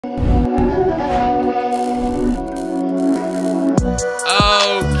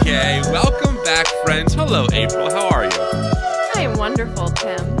Hello, April. How are you? I am wonderful,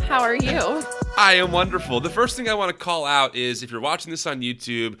 Tim. How are you? I am wonderful. The first thing I want to call out is if you're watching this on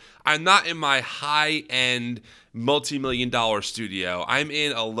YouTube, I'm not in my high-end multi-million-dollar studio. I'm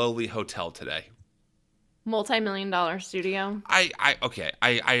in a lowly hotel today. Multi-million-dollar studio.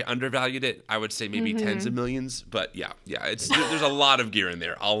 I undervalued it. I would say maybe tens of millions, but yeah. There's a lot of gear in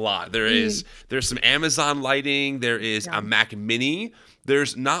there. A lot. There's some Amazon lighting. There is a Mac Mini.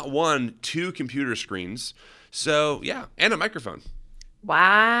 There's not one, two computer screens. So yeah, and a microphone.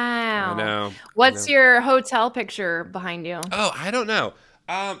 Wow. I know. What's your hotel picture behind you? Oh, I don't know.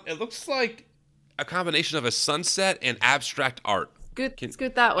 It looks like a combination of a sunset and abstract art.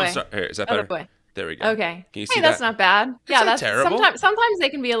 Scoot that way. Oh, sorry. Here, is that better? Boy. There we go. Okay. Can you see hey, that's not bad. It's not terrible. Sometimes they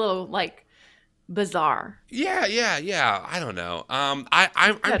can be a little like bizarre. Yeah. I don't know. I'm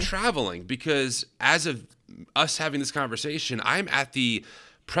traveling because as of us having this conversation, I'm at the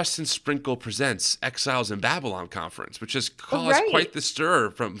Preston Sprinkle Presents Exiles in Babylon conference, which has caused quite the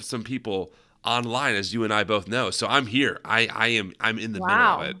stir from some people online, as you and I both know. So I'm here. I'm in the middle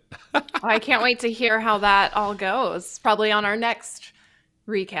of it. I can't wait to hear how that all goes. Probably on our next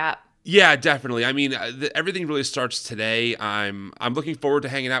recap. Yeah, definitely. I mean, everything really starts today. I'm looking forward to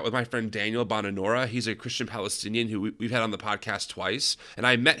hanging out with my friend Daniel Bonanora. He's a Christian Palestinian who we've had on the podcast twice, and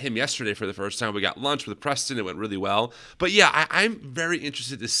I met him yesterday for the first time. We got lunch with Preston. It went really well. But yeah, I'm very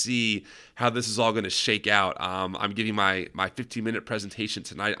interested to see how this is all going to shake out. I'm giving my 15-minute presentation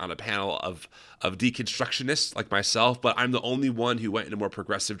tonight on a panel of deconstructionists like myself, but I'm the only one who went in a more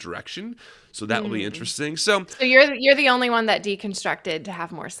progressive direction. So that will be interesting. So you're the only one that deconstructed to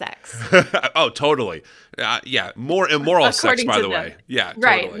have more sex. Oh, totally. Yeah, more immoral sex, by the way. Yeah,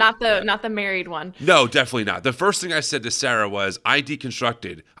 right. Totally. Not the married one. No, definitely not. The first thing I said to Sarah was, "I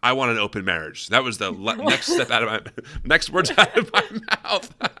deconstructed. I want an open marriage." That was the next step out of my next words out of my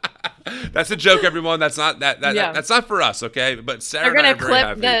mouth. That's a joke, everyone. That's not that's not for us, okay? But Sarah, they're gonna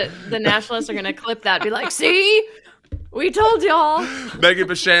clip the nationalists are gonna clip that. Be like, see. We told y'all. Megan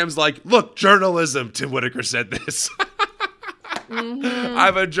Basham's like, look, journalism. Tim Whitaker said this.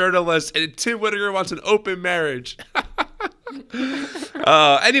 I'm a journalist, and Tim Whitaker wants an open marriage.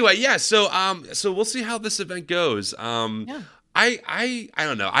 Anyway, yeah. So we'll see how this event goes. I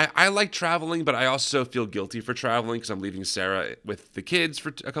don't know. I like traveling, but I also feel guilty for traveling because I'm leaving Sarah with the kids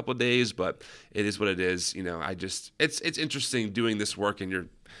for a couple of days. But it is what it is. You know, it's interesting doing this work and you're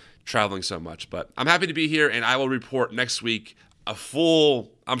traveling so much, but I'm happy to be here, and I will report next week a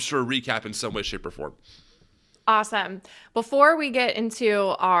full, I'm sure, recap in some way, shape, or form. Awesome. Before we get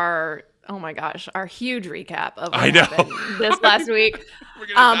into our huge recap of what happened this last week,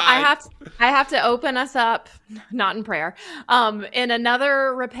 I have to open us up, not in prayer, in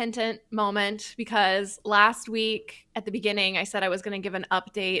another repentant moment, because last week at the beginning I said I was going to give an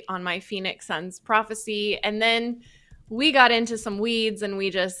update on my Phoenix Suns prophecy, and then we got into some weeds and we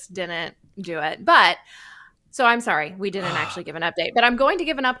just didn't do it. But so I'm sorry, we didn't actually give an update, but I'm going to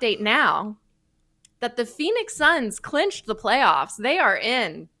give an update now that the Phoenix Suns clinched the playoffs. They are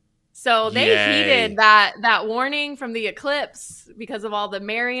in. So they heeded that warning from the eclipse because of all the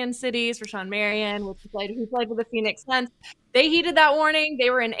Marion cities for Sean Marion, who played for the Phoenix Suns. They heeded that warning. They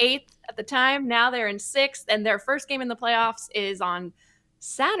were in 8th at the time. Now they're in 6th, and their first game in the playoffs is on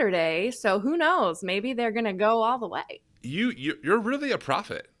Saturday, so who knows? Maybe they're gonna go all the way. You're really a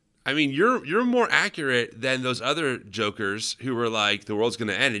prophet. I mean, you're more accurate than those other jokers who were like, the world's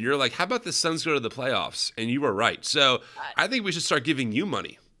gonna end, and you're like, how about the Suns go to the playoffs? And you were right. So I think we should start giving you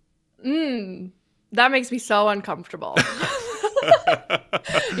money. That makes me so uncomfortable.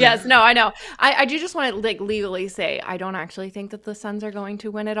 Yes, no, I know. I do just want to like legally say I don't actually think that the Suns are going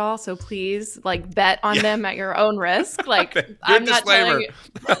to win it all. So please, like, bet on them at your own risk. Like, I'm not telling you.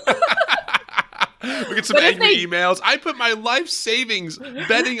 We get some angry emails. I put my life savings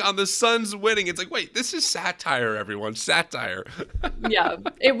betting on the Suns winning. It's like, wait, this is satire, everyone. Satire. Yeah,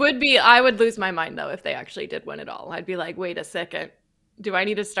 it would be. I would lose my mind though if they actually did win it all. I'd be like, wait a second. Do I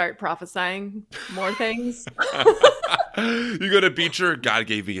need to start prophesying more things? You go to Beecher, God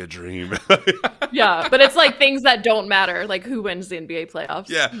gave me a dream. Yeah, but it's like things that don't matter, like who wins the NBA playoffs.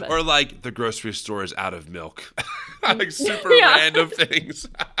 Yeah, or like the grocery store is out of milk. Like super random things.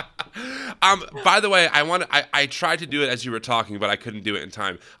 By the way, I tried to do it as you were talking, but I couldn't do it in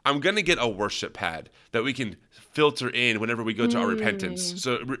time. I'm going to get a worship pad that we can filter in whenever we go to our repentance.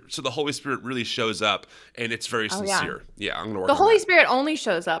 So the Holy Spirit really shows up, and it's very sincere. Yeah, I'm going to work on that. The Holy Spirit only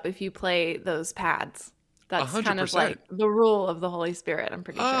shows up if you play those pads. That's 100%. Kind of like the rule of the Holy Spirit, I'm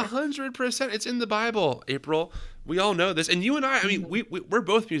pretty sure. 100%. It's in the Bible, April. We all know this. And you and I mean, we're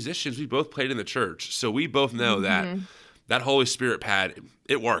both musicians. We both played in the church. So we both know that That Holy Spirit pad,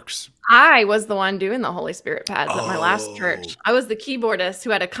 it works. I was the one doing the Holy Spirit pads at my last church. I was the keyboardist who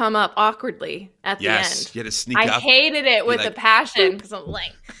had to come up awkwardly at the end. You had to sneak up. I hated it with a passion because I'm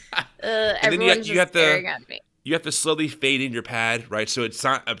like, everyone's just staring at me. You have to slowly fade in your pad, right? So it's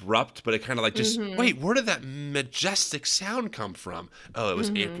not abrupt, but it kind of like just, wait, where did that majestic sound come from? Oh, it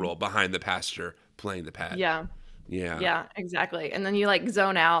was April behind the pastor playing the pad. Yeah, exactly. And then you like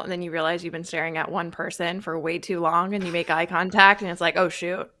zone out, and then you realize you've been staring at one person for way too long, and you make eye contact, and it's like, oh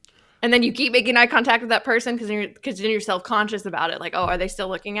shoot. And then you keep making eye contact with that person because then you're self-conscious about it. Like, oh, are they still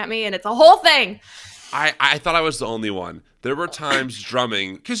looking at me? And it's a whole thing. I thought I was the only one. There were times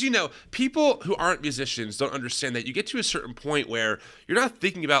drumming, because, people who aren't musicians don't understand that you get to a certain point where you're not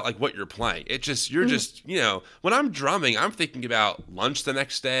thinking about like what you're playing. You're just, when I'm drumming, I'm thinking about lunch the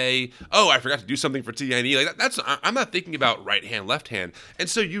next day. Oh, I forgot to do something for TNE. Like I'm not thinking about right hand, left hand. And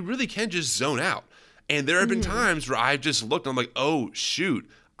so you really can just zone out. And there have been times where I've just looked and I'm like, oh, shoot.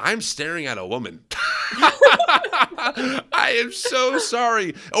 I'm staring at a woman. I am so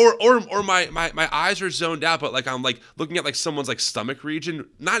sorry. Or my eyes are zoned out, but like I'm like looking at like someone's like stomach region,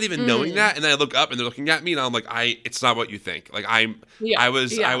 not even knowing that, and then I look up and they're looking at me, and I'm like, it's not what you think. Like I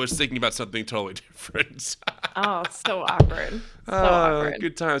was thinking about something totally different. Oh, so awkward. Awkward.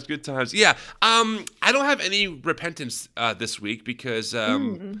 Good times. Yeah. I don't have any repentance this week because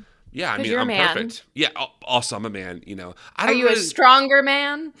yeah, I mean, I'm perfect. Yeah, also, I'm a man, Are you a stronger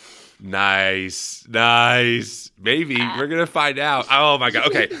man? Nice. Maybe. We're going to find out. Oh, my God.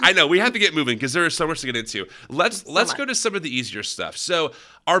 Okay, I know. We have to get moving because there is so much to get into. Let's go to some of the easier stuff. So,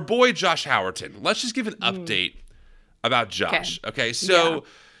 our boy Josh Howerton. Let's just give an update about Josh. Okay, so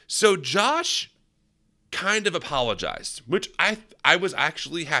Josh kind of apologized, which I was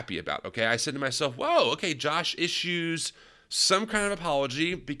actually happy about, okay? I said to myself, whoa, okay, Josh issues some kind of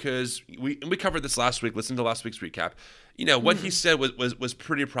apology because we covered this last week. Listen to last week's recap. What he said was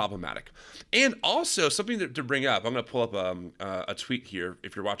pretty problematic. And also something to bring up, I'm going to pull up a tweet here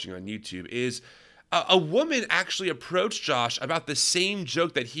if you're watching on YouTube, is a woman actually approached Josh about the same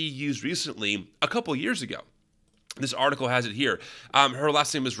joke that he used recently a couple years ago. This article has it here. Her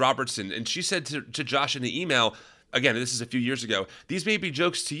last name is Robertson, and she said to Josh in the email, again, this is a few years ago, these may be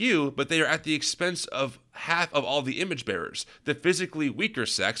jokes to you, but they are at the expense of half of all the image bearers, the physically weaker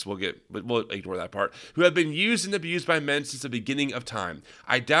sex, we'll ignore that part, who have been used and abused by men since the beginning of time.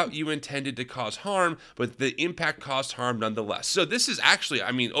 I doubt you intended to cause harm, but the impact caused harm nonetheless. So this is actually,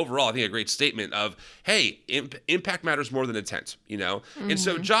 overall, I think a great statement of, hey, impact matters more than intent, And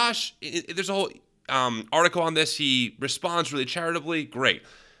so Josh, there's a whole article on this. He responds really charitably. Great.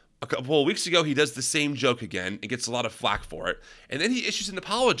 A couple of weeks ago, he does the same joke again and gets a lot of flack for it. And then he issues an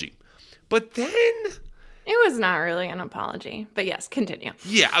apology. But then... It was not really an apology. But yes, continue.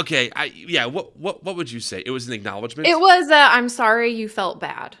 Yeah, okay. What would you say? It was an acknowledgement? It was I'm sorry you felt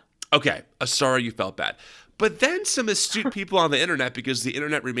bad. Okay, a sorry you felt bad. But then some astute people on the internet, because the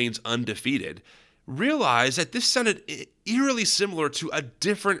internet remains undefeated, realized that this sounded eerily similar to a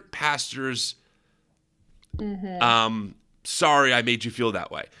different pastor's... sorry I made you feel that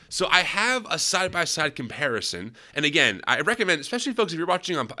way. So I have a side-by-side comparison. And again, I recommend, especially folks, if you're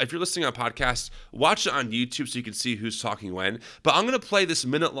listening on podcasts, watch it on YouTube so you can see who's talking when. But I'm going to play this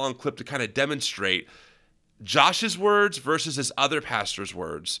minute-long clip to kind of demonstrate Josh's words versus this other pastor's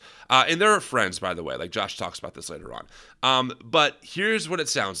words. And they're friends, by the way. Like Josh talks about this later on. But here's what it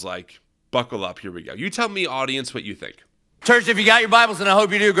sounds like. Buckle up. Here we go. You tell me, audience, what you think. Church, if you got your Bibles, and I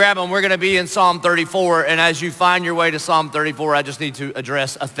hope you do, grab them. We're going to be in Psalm 34, and as you find your way to Psalm 34, I just need to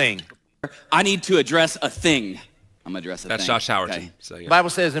address a thing. I need to address a thing. I'm going to address a thing. That's Josh Howerton. Okay. So, yeah. The Bible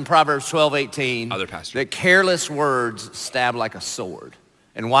says in Proverbs 12:18 Other pastor. that careless words stab like a sword,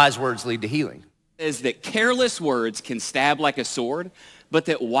 and wise words lead to healing. It says that careless words can stab like a sword, but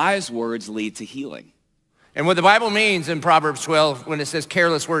that wise words lead to healing. And what the Bible means in Proverbs 12, when it says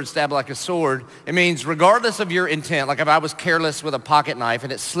careless words stab like a sword, it means regardless of your intent, like if I was careless with a pocket knife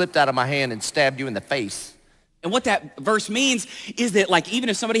and it slipped out of my hand and stabbed you in the face. And what that verse means is that like even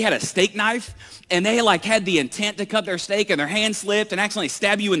if somebody had a steak knife and they like had the intent to cut their steak and their hand slipped and accidentally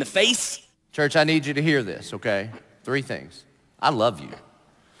stab you in the face. Church, I need you to hear this, okay? 3 things. I love you.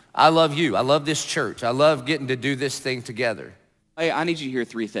 I love you. I love this church. I love getting to do this thing together. Hey, I need you to hear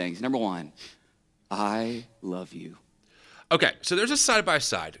 3 things. Number 1, I love you. Okay, so there's a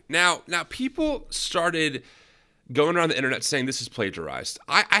side-by-side. Now people started going around the internet saying this is plagiarized.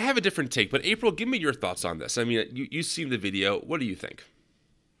 I have a different take, but April, give me your thoughts on this. I mean, you've seen the video. What do you think?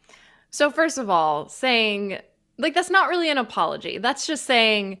 So first of all, saying, like, that's not really an apology. That's just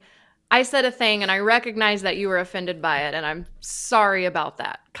saying, I said a thing and I recognize that you were offended by it, and I'm sorry about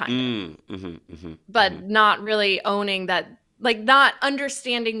that, kind of. But not really owning that, like not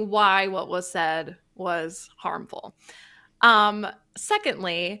understanding why what was said was harmful.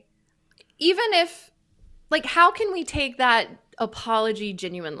 Secondly, even if, like, how can we take that apology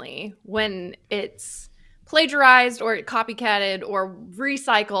genuinely when it's plagiarized or copycatted or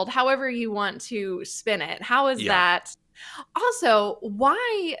recycled, however you want to spin it? How is that? Also,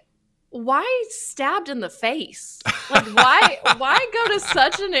 why stabbed in the face? Like, why go to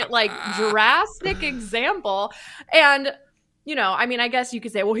such an like drastic example? And I mean, I guess you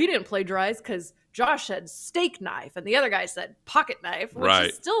could say, well, he didn't plagiarize because Josh said steak knife and the other guy said pocket knife, which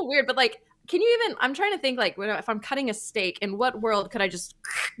is still weird. But like, can you even, I'm trying to think, like, if I'm cutting a steak, in what world could I just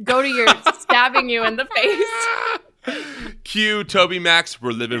go to your stabbing you in the face? Cue Toby Max,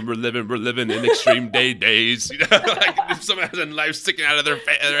 we're living in extreme days. Like if someone has a knife sticking out of their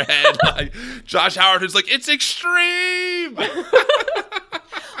head, like Josh Howard, who's like, it's extreme.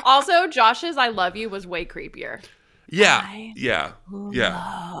 Also, Josh's "I love you" was way creepier. Yeah.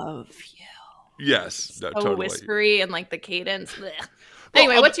 Love you. Yes, no, so totally whispery and like the cadence. Blech.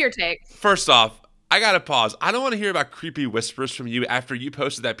 Anyway, what's your take? First off, I got to pause. I don't want to hear about creepy whispers from you after you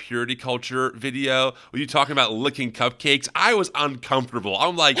posted that purity culture video where you talking about licking cupcakes. I was uncomfortable.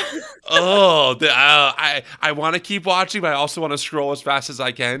 I'm like, I want to keep watching, but I also want to scroll as fast as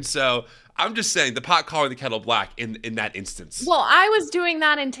I can. So I'm just saying the pot calling the kettle black in that instance. Well, I was doing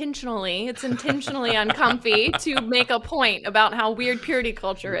that intentionally. It's intentionally uncomfy to make a point about how weird purity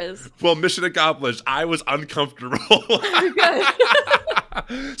culture is. Well, mission accomplished. I was uncomfortable. Good.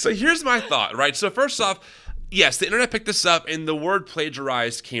 So here's my thought, right? So first off, yes, the internet picked this up and the word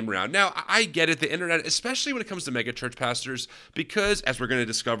plagiarized came around. Now, I get it, the internet, especially when it comes to megachurch pastors, because as we're going to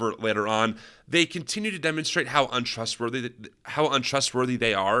discover later on, they continue to demonstrate how untrustworthy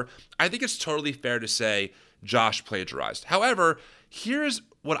they are. I think it's totally fair to say Josh plagiarized. However, here's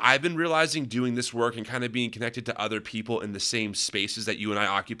what I've been realizing doing this work and kind of being connected to other people in the same spaces that you and I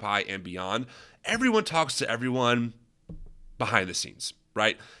occupy and beyond. Everyone talks to everyone behind the scenes.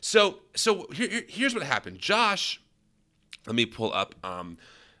 Right. So here's what happened. Josh, let me pull up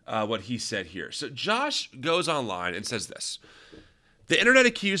what he said here. So Josh goes online and says this. The internet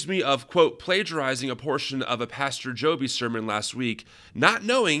accused me of, quote, plagiarizing a portion of a Pastor Joby sermon last week, not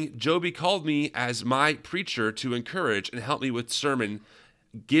knowing Joby called me as my preacher to encourage and help me with sermon.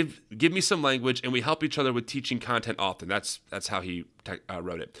 Give me some language, and we help each other with teaching content often. That's how he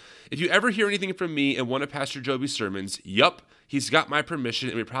wrote it. If you ever hear anything from me in one of Pastor Joby's sermons, yup, he's got my permission,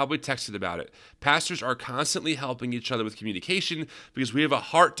 and we probably texted about it. Pastors are constantly helping each other with communication because we have a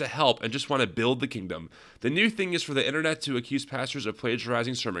heart to help and just want to build the kingdom. The new thing is for the internet to accuse pastors of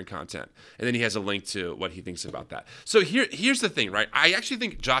plagiarizing sermon content. And then he has a link to what he thinks about that. So here's the thing, right? I actually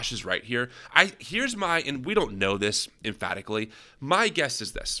think Josh is right here. And we don't know this emphatically. My guess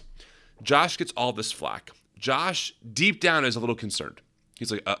is this. Josh gets all this flack. Josh, deep down, is a little concerned.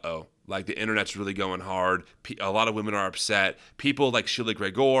 He's like, uh-oh. Like, the internet's really going hard. A lot of women are upset. People like Sheila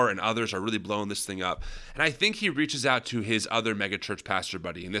Gregor and others are really blowing this thing up. And I think he reaches out to his other megachurch pastor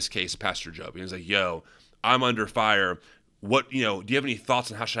buddy, in this case, Pastor Joby. And he's like, yo, I'm under fire. What, do you have any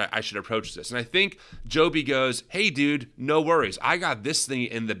thoughts on how I should approach this? And I think Joby goes, hey, dude, no worries. I got this thing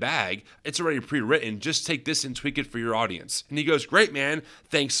in the bag. It's already pre-written. Just take this and tweak it for your audience. And he goes, great, man.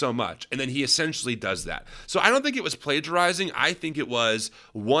 Thanks so much. And then he essentially does that. So I don't think it was plagiarizing. I think it was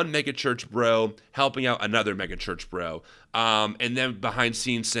one megachurch bro helping out another megachurch bro. And then behind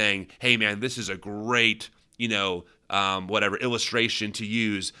scenes saying, hey, man, this is a great, illustration to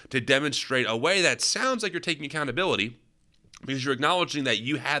use to demonstrate a way that sounds like you're taking accountability, because you're acknowledging that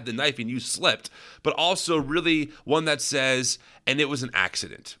you had the knife and you slipped, but also really one that says, and it was an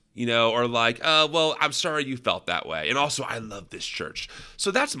accident, or like, well, I'm sorry you felt that way. And also, I love this church.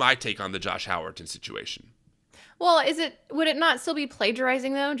 So that's my take on the Josh Howerton situation. Well, would it not still be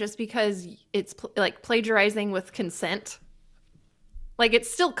plagiarizing though, just because it's like plagiarizing with consent? Like,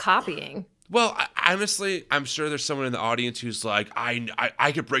 it's still copying. Well, honestly, I'm sure there's someone in the audience who's like,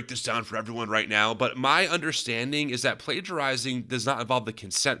 I could break this down for everyone right now. But my understanding is that plagiarizing does not involve the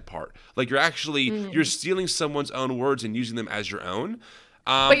consent part. Like, you're stealing someone's own words and using them as your own.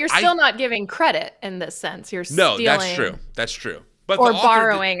 But you're still not giving credit in this sense. You're stealing. No, that's true. But or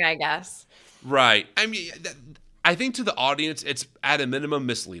borrowing, I guess. Right. I mean, I think to the audience, it's at a minimum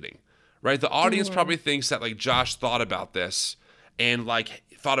misleading, right? The audience probably thinks that like Josh thought about this and like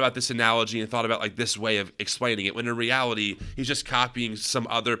thought about this analogy and thought about like this way of explaining it, when in reality, he's just copying some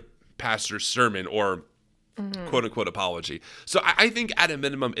other pastor's sermon or quote unquote apology. So I think at a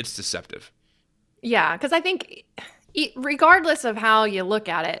minimum, it's deceptive. Yeah, because I think regardless of how you look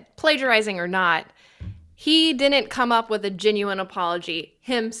at it, plagiarizing or not, he didn't come up with a genuine apology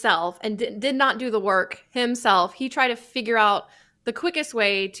himself and did not do the work himself. He tried to figure out the quickest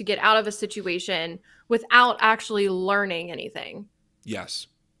way to get out of a situation without actually learning anything. Yes.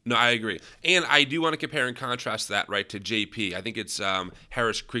 No, I agree. And I do want to compare and contrast that, right, to JP. I think it's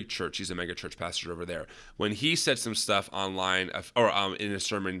Harris Creek Church. He's a mega church pastor over there. When he said some stuff online or in a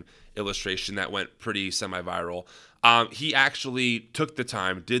sermon illustration that went pretty semi-viral, he actually took the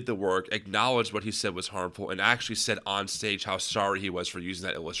time, did the work, acknowledged what he said was harmful, and actually said on stage how sorry he was for using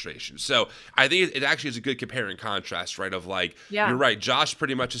that illustration. So I think it actually is a good compare and contrast, right, of like, you're right, Josh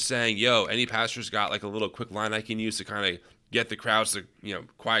pretty much is saying, yo, any pastor's got like a little quick line I can use to kind of get the crowds to,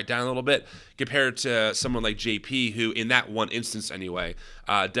 quiet down a little bit, compared to someone like JP, who in that one instance anyway,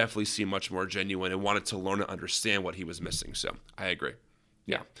 definitely seemed much more genuine and wanted to learn and understand what he was missing. So I agree.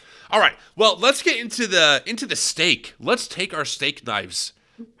 Yeah. All right. Well, let's get into the steak. Let's take our steak knives,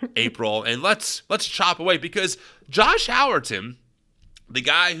 April, and let's chop away, because Josh Howerton, the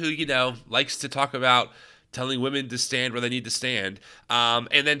guy who, likes to talk about telling women to stand where they need to stand,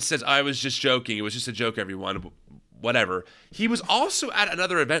 and then says, I was just joking. It was just a joke, everyone. Whatever. He was also at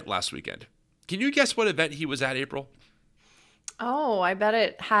another event last weekend. Can you guess what event he was at, April? Oh, I bet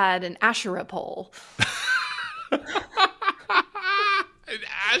it had an Asherah pole. An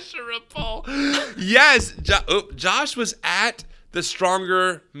Asherah pole. Yes. Josh was at the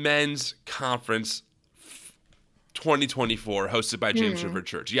Stronger Men's Conference 2024, hosted by James River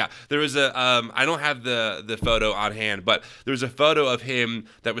Church. Yeah, there was a, I don't have the photo on hand, but there was a photo of him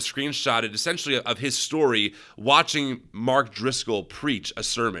that was screenshotted, essentially of his story, watching Mark Driscoll preach a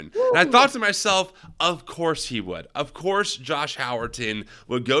sermon. Woo. And I thought to myself, of course he would. Of course Josh Howerton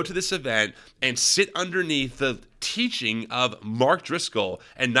would go to this event and sit underneath the teaching of Mark Driscoll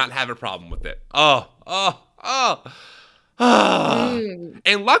and not have a problem with it.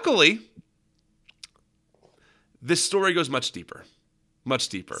 And luckily, this story goes much deeper. Much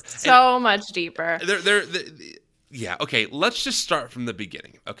deeper. Much deeper. Yeah, okay, let's just start from the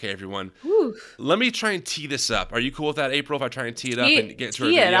beginning. Okay, everyone. Whew. Let me try and tee this up. Are you cool with that, April, if I try and tee it up and get to a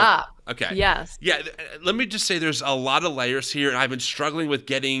video? Tee it up. Okay. Yes. Yeah, let me just say there's a lot of layers here, and I've been struggling with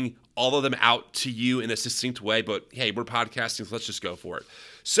getting all of them out to you in a succinct way, but hey, we're podcasting, so let's just go for it.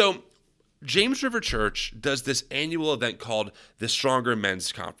 So, James River Church does this annual event called the Stronger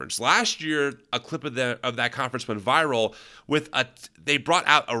Men's Conference. Last year, a clip of that conference went viral with they brought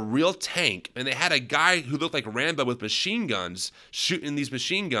out a real tank, and they had a guy who looked like Rambo with machine guns shooting these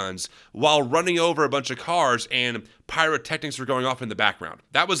machine guns while running over a bunch of cars, and pyrotechnics were going off in the background.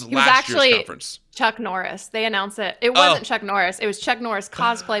 That was last year's conference. Chuck Norris. They announced it. It wasn't Chuck Norris. It was Chuck Norris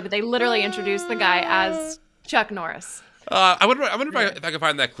cosplay, but they literally introduced the guy as Chuck Norris. I wonder if I can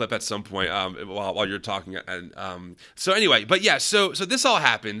find that clip at some point while you're talking. And so anyway, but yeah, so this all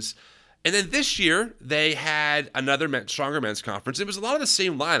happens, and then this year they had another Stronger Men's Conference. It was a lot of the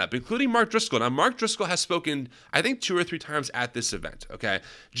same lineup, including Mark Driscoll. Now, Mark Driscoll has spoken, I think, 2 or 3 times at this event. Okay,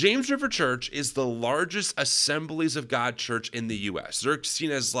 James River Church is the largest Assemblies of God church in the U.S. They're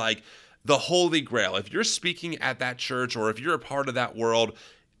seen as like the Holy Grail. If you're speaking at that church, or if you're a part of that world,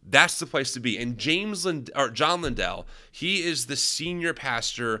 that's the place to be. And John Lindell, he is the senior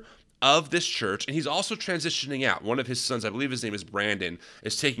pastor of this church, and he's also transitioning out. One of his sons, I believe his name is Brandon,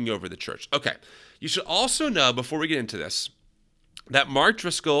 is taking over the church. Okay, you should also know, before we get into this, that Mark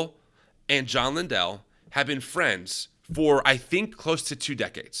Driscoll and John Lindell have been friends for, I think, close to 2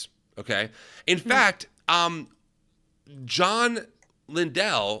 decades. Okay? In fact, John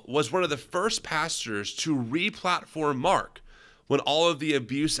Lindell was one of the first pastors to re-platform Mark when all of the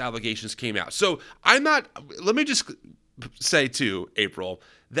abuse allegations came out. So let me just say too, April,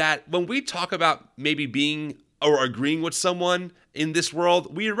 that when we talk about maybe being or agreeing with someone in this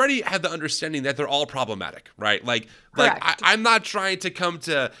world, we already have the understanding that they're all problematic, right? Like I'm not trying to come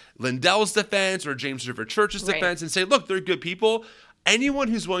to Lindell's defense or James River Church's defense and say, look, they're good people. Anyone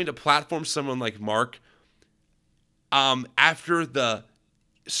who's willing to platform someone like Mark, after the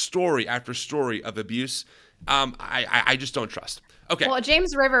story after story of abuse, I just don't trust. Okay. Well,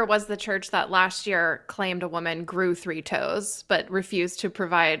 James River was the church that last year claimed a woman grew 3 toes, but refused to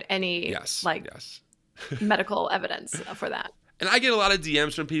provide any medical evidence for that. And I get a lot of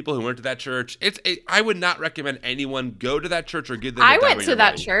DMs from people who went to that church. I would not recommend anyone go to that church or give them. I went to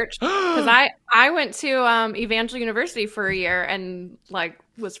that church because I went to Evangel University for a year and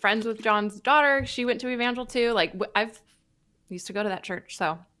was friends with John's daughter. She went to Evangel too. I've used to go to that church,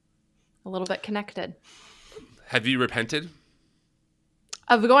 so a little bit connected. Have you repented?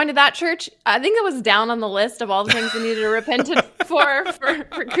 Of going to that church? I think it was down on the list of all the things we needed to repent for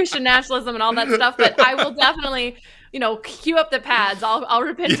Christian nationalism and all that stuff. But I will definitely cue up the pads. I'll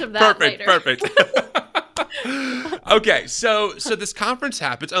repent of that later. Perfect. Okay, so this conference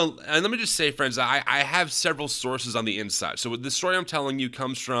happens. Oh, and let me just say, friends, I have several sources on the inside. So the story I'm telling you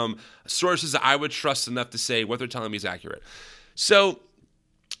comes from sources that I would trust enough to say what they're telling me is accurate. So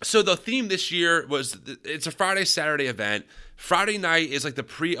the theme this year was, it's a Friday, Saturday event. Friday night is like the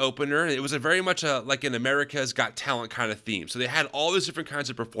pre-opener. It was a very much like an America's Got Talent kind of theme. So they had all these different kinds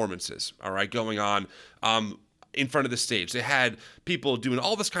of performances, all right, going on in front of the stage. They had people doing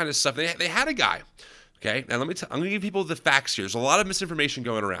all this kind of stuff. They had a guy. Okay, now I'm going to give people the facts here. There's a lot of misinformation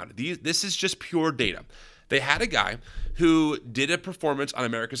going around. This is just pure data. They had a guy who did a performance on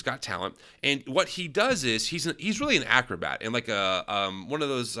America's Got Talent, and what he does is he's really an acrobat and like one of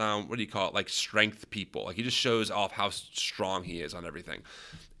those what do you call it, like strength people. Like he just shows off how strong he is on everything,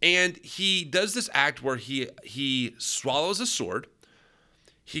 and he does this act where he swallows a sword.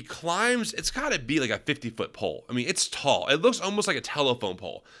 He climbs, it's got to be like a 50-foot pole. I mean, it's tall. It looks almost like a telephone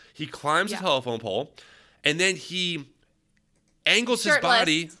pole. He climbs the telephone pole, and then he angles his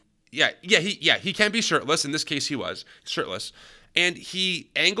body. He can be shirtless. In this case, he was shirtless. And he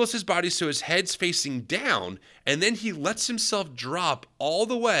angles his body so his head's facing down, and then he lets himself drop all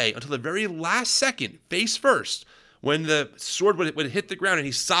the way until the very last second, face first, when the sword would hit the ground, and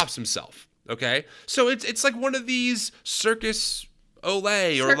he stops himself. Okay? So it's like one of these circus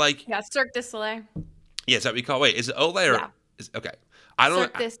Olay or like Cirque du Soleil. Yeah, is that what we call? Wait, is it Olay or okay?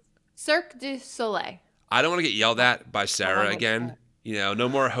 Cirque du Soleil. I don't want to get yelled at by Sarah again. No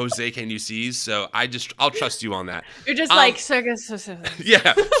more Jose can you seize. So I'll trust you on that. You're just like circus.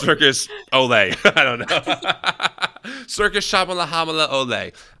 Yeah, circus Olay. I don't know. Circus shop on the Hamala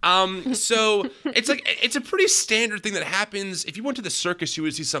Olay. So it's a pretty standard thing that happens. If you went to the circus, you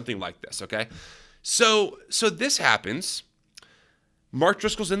would see something like this. Okay, so this happens. Mark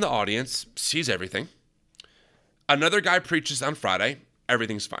Driscoll's in the audience, sees everything. Another guy preaches on Friday.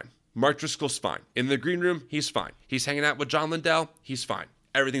 Everything's fine. Mark Driscoll's fine. In the green room, he's fine. He's hanging out with John Lindell. He's fine.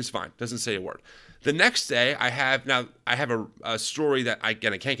 Everything's fine. Doesn't say a word. The next day, I have a story that I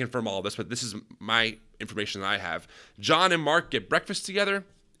can't confirm all of this, but this is my information that I have. John and Mark get breakfast together.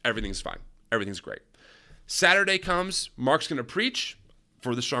 Everything's fine. Everything's great. Saturday comes. Mark's going to preach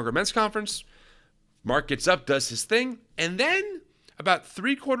for the Stronger Men's Conference. Mark gets up, does his thing, and then about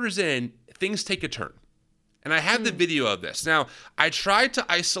 3/4 in, things take a turn. And I have the video of this. Now, I tried to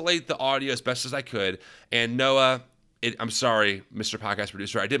isolate the audio as best as I could. And Noah, I'm sorry, Mr. Podcast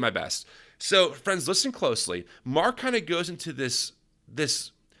Producer, I did my best. So, friends, listen closely. Mark kind of goes into this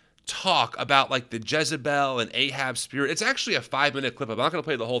talk about like the Jezebel and Ahab spirit. It's actually a 5-minute clip. I'm not going to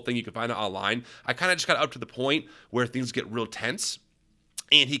play the whole thing. You can find it online. I kind of just got up to the point where things get real tense.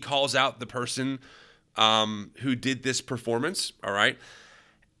 And he calls out the person who did this performance, all right?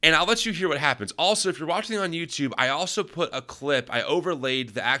 And I'll let you hear what happens. Also, if you're watching on YouTube, I also put a clip. I overlaid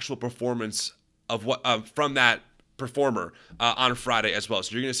the actual performance of what from that performer on Friday as well.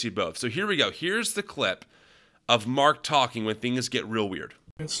 So you're going to see both. So here we go. Here's the clip of Mark talking when things get real weird.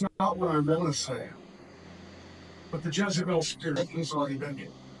 It's not what I want to say, but the Jezebel spirit has already been here.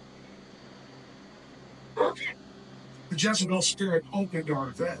 The Jezebel spirit opened our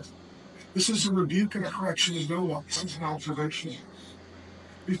event. This is a rebuke and a correction of no one. This is an observation.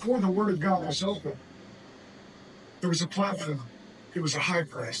 Before the Word of God was open, there was a platform. It was a high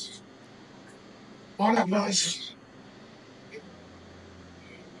place. On it was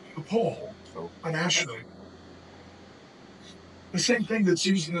a pole, an ashtray. The same thing that's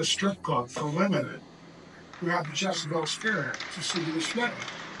used in a strip club for women who have the Jezebel spirit to see the display.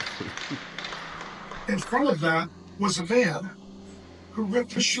 In front of that was a man who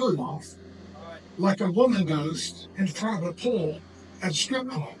ripped his shirt off like a woman does in front of a pole at a strip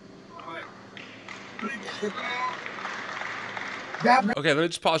club. Okay, let me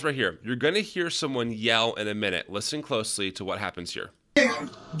just pause right here. You're going to hear someone yell in a minute. Listen closely to what happens here. And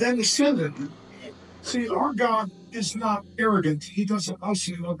then ascended. See, our God is not arrogant. He doesn't us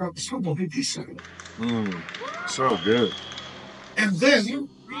about the trouble. He descended. So good. And then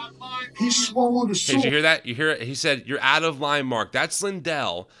he swallowed a sword. Did you hear that? You hear it? He said, "You're out of line, Mark." That's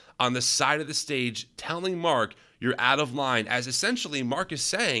Lindell on the side of the stage telling Mark, "You're out of line," as essentially Mark is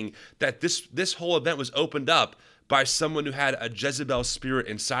saying that this whole event was opened up by someone who had a Jezebel spirit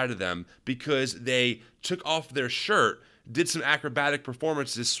inside of them because they took off their shirt, did some acrobatic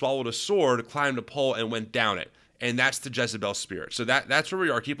performances, swallowed a sword, climbed a pole, and went down it. And that's the Jezebel spirit. So that's where we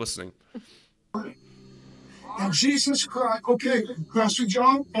are. Keep listening. And Jesus cried, okay, Pastor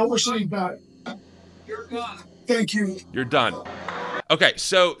John, we're saying that. You're done. Thank you. You're done. Okay,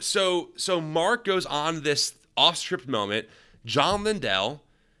 so Mark goes on this off-script moment. John Lindell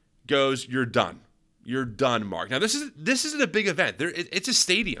goes, "You're done." You're done, Mark. Now, this isn't a big event. It's a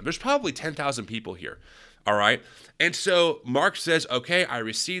stadium. There's probably 10,000 people here. All right. And so Mark says, okay, I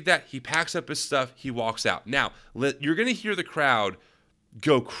received that. He packs up his stuff. He walks out. Now, you're going to hear the crowd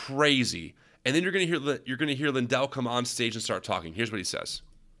go crazy. And then you're going to hear Lindell come on stage and start talking. Here's what he says.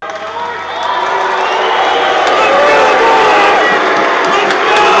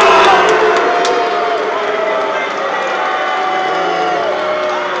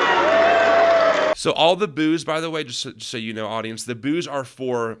 So all the boos, by the way, just so you know, audience, the boos are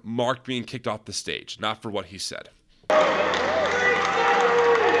for Mark being kicked off the stage, not for what he said. They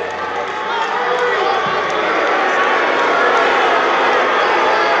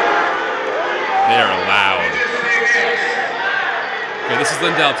are loud. Okay, this is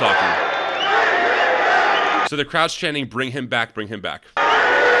Lindell talking. So the crowd's chanting, "Bring him back, bring him back."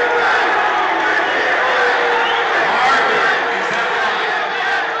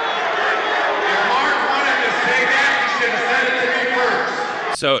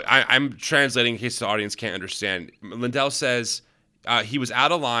 So I'm translating in case the audience can't understand. Lindell says he was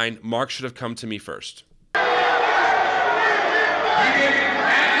out of line. Mark should have come to me first.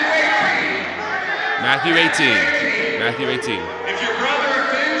 Matthew 18. Matthew 18. If your brother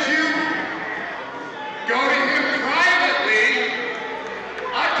offends you, go to him privately.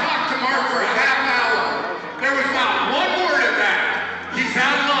 I talked to Mark for a half hour. There was not one word of that. He's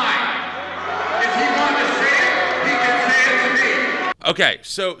out of line. If he wanted to say it, he can say it to me. Okay,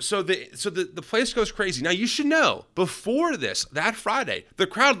 so the place goes crazy. Now you should know, before this, that Friday, the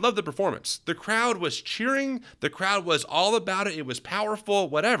crowd loved the performance. The crowd was cheering. The crowd was all about it. It was powerful,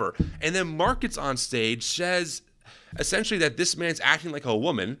 whatever. And then Mark gets on stage, says essentially that this man's acting like a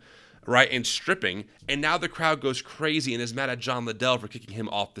woman, right, and stripping. And now the crowd goes crazy and is mad at John Liddell for kicking him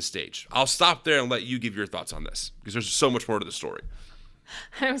off the stage. I'll stop there and let you give your thoughts on this because there's so much more to the story.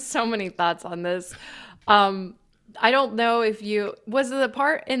 I have so many thoughts on this. I don't know if was the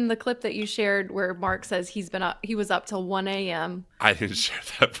part in the clip that you shared where Mark says he was up till 1 a.m. I didn't share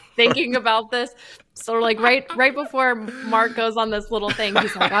that part. Thinking about this. So like right before Mark goes on this little thing,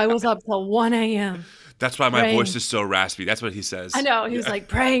 he's like, I was up till 1 a.m. That's why my voice is so raspy. That's what he says. I know. He was like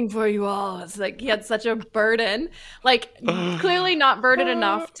praying for you all. It's like he had such a burden, like clearly not burdened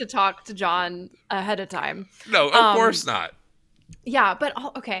enough to talk to John ahead of time. No, of course not. Yeah, but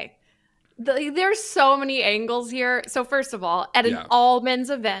okay. There's so many angles here. So first of all, at an all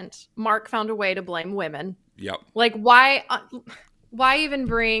men's event, Mark found a way to blame women. Yep. Like why even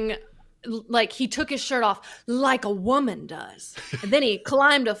bring, like he took his shirt off like a woman does. And then he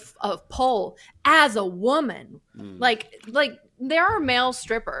climbed a pole as a woman. Like there are male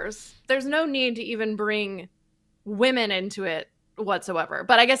strippers. There's no need to even bring women into it whatsoever.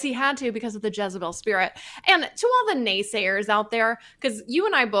 But I guess he had to because of the Jezebel spirit. And to all the naysayers out there, because you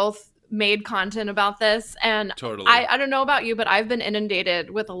and I both made content about this, and totally. I don't know about you, but I've been inundated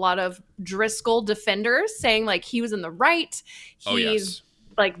with a lot of Driscoll defenders saying like he was in the right, he's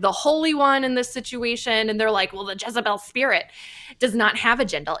like the holy one in this situation, and they're like, well, the Jezebel spirit does not have a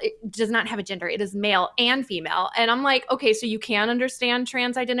gender. It does not have a gender. It is male and female. And I'm like, okay, so you can understand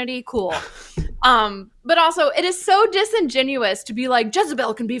trans identity, cool. But also it is so disingenuous to be like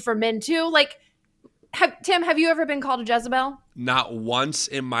Jezebel can be for men too. Like, Tim, have you ever been called a Jezebel? Not once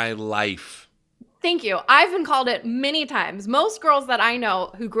in my life. Thank you. I've been called it many times. Most girls that I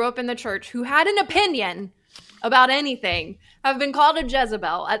know who grew up in the church who had an opinion about anything have been called a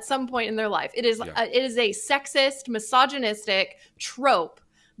Jezebel at some point in their life. It is a sexist, misogynistic trope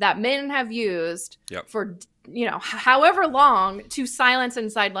that men have used for, however long to silence and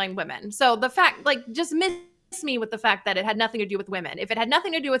sideline women. So the fact, just miss me with the fact that it had nothing to do with women. If it had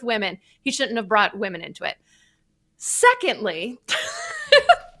nothing to do with women, he shouldn't have brought women into it. Secondly,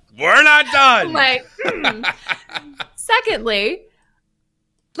 we're not done. Secondly,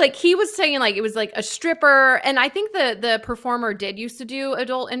 he was saying it was like a stripper, and I think the performer did used to do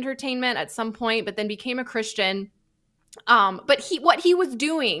adult entertainment at some point, but then became a Christian. But what he was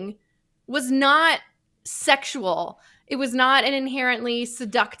doing was not sexual. It was not an inherently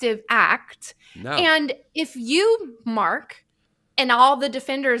seductive act. No. And if you, Mark, and all the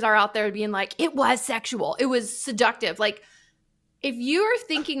defenders are out there being like, it was sexual, it was seductive. If you're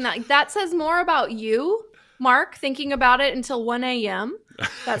thinking that says more about you, Mark, thinking about it until 1 a.m.,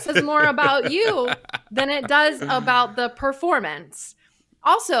 that says more about you than it does about the performance.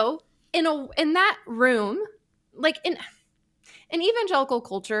 Also, in that room, in evangelical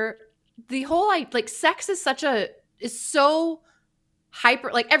culture, the whole sex is so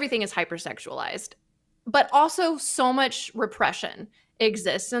hyper, everything is hypersexualized, but also so much repression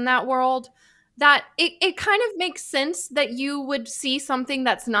exists in that world that it kind of makes sense that you would see something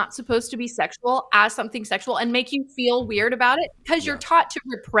that's not supposed to be sexual as something sexual and make you feel weird about it because you're taught to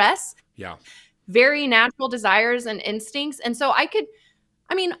repress very natural desires and instincts. And so I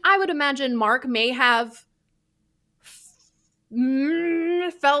would imagine Mark may have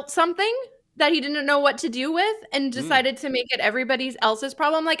felt something that he didn't know what to do with and decided to make it everybody else's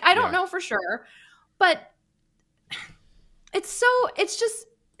problem. Like, I don't know for sure, but it's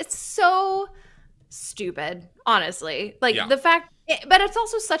so stupid, honestly. Like the fact, but it's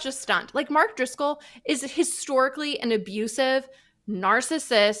also such a stunt. Like, Mark Driscoll is historically an abusive,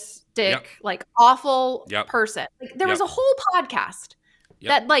 narcissistic, like awful person. Like, there was a whole podcast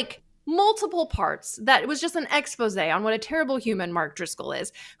that like multiple parts that was just an expose on what a terrible human Mark Driscoll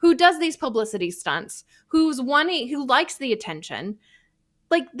is, who does these publicity stunts, who likes the attention.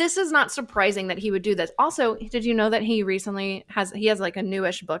 Like, this is not surprising that he would do this. Also, did you know that he recently has like a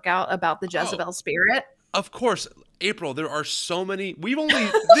newish book out about the Jezebel spirit? Of course. April, there are so many. We've only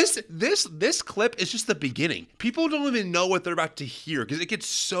this clip is just the beginning. People don't even know what they're about to hear because it gets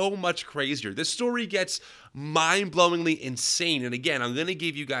so much crazier. This story gets mind-blowingly insane. And again, I'm going to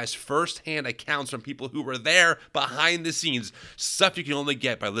give you guys first-hand accounts from people who were there behind the scenes, stuff you can only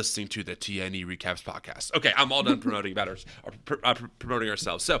get by listening to the TNE Recaps podcast. Okay, I'm all done promoting promoting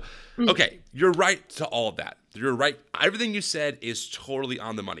ourselves. So, okay, you're right to all of that. You're right. Everything you said is totally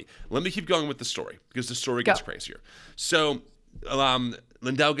on the money. Let me keep going with the story because the story gets crazier. So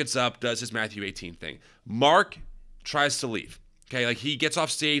Lindell gets up, does his Matthew 18 thing. Mark tries to leave. Okay, like he gets off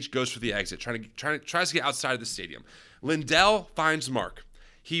stage, goes for the exit, tries to get outside of the stadium. Lindell finds Mark.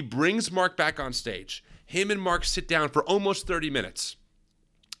 He brings Mark back on stage. Him and Mark sit down for almost 30 minutes.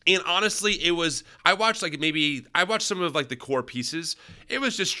 And honestly, I watched some of like the core pieces. It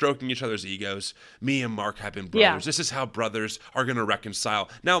was just stroking each other's egos. Me and Mark have been brothers. Yeah. This is how brothers are going to reconcile.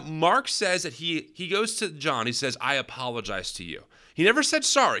 Now, Mark says that he goes to John. He says, I apologize to you. He never said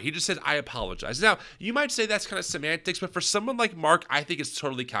sorry. He just said, I apologize. Now, you might say that's kind of semantics, but for someone like Mark, I think it's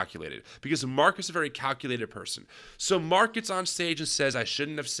totally calculated because Mark is a very calculated person. So Mark gets on stage and says, I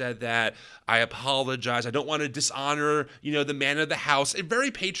shouldn't have said that. I apologize. I don't want to dishonor, the man of the house. A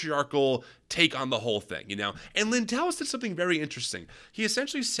very patriarchal take on the whole thing, And Lindell said something very interesting. He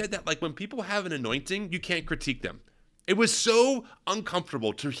essentially said that, like, when people have an anointing, you can't critique them. It was so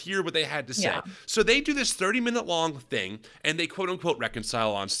uncomfortable to hear what they had to say. Yeah. So they do this 30-minute long thing, and they quote-unquote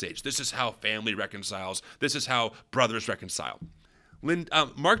reconcile on stage. This is how family reconciles. This is how brothers reconcile.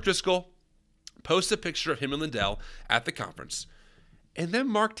 Mark Driscoll posts a picture of him and Lindell at the conference, and then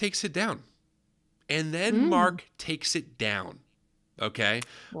Mark takes it down. Okay?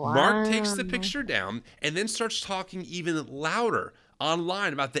 Wow. Mark takes the picture down and then starts talking even louder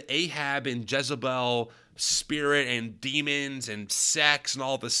online about the Ahab and Jezebel spirit and demons and sex and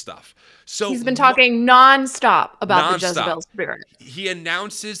all this stuff. So he's been talking nonstop about the Jezebel spirit. He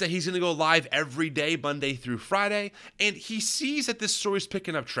announces that he's going to go live every day, Monday through Friday, and he sees that this story is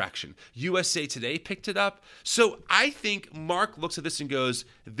picking up traction. USA Today picked it up. So I think Mark looks at this and goes,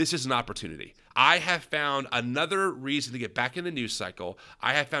 this is an opportunity. I have found another reason to get back in the news cycle.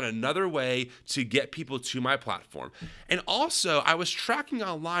 I have found another way to get people to my platform. And also, I was tracking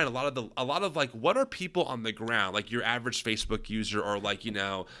online a lot of like, what are people on the ground, like your average Facebook user or like,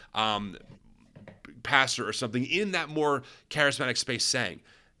 pastor or something in that more charismatic space saying?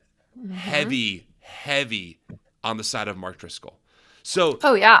 Heavy on the side of Mark Driscoll. So,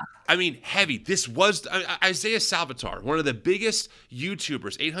 I mean, heavy. This was Isaiah Salvatore, one of the biggest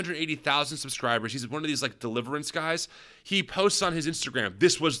YouTubers, 880,000 subscribers. He's one of these like deliverance guys. He posts on his Instagram,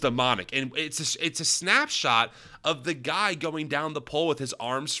 this was demonic. And it's a snapshot of the guy going down the pole with his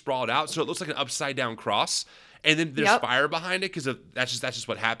arms sprawled out. So it looks like an upside down cross. And then there's fire behind it because that's just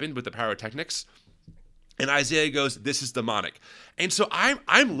what happened with the pyrotechnics. And Isaiah goes, this is demonic. And so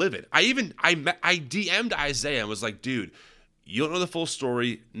I'm livid. I DM'd Isaiah and was like, dude, you don't know the full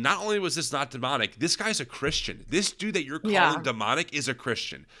story. Not only was this not demonic, this guy's a Christian. This dude that you're calling demonic is a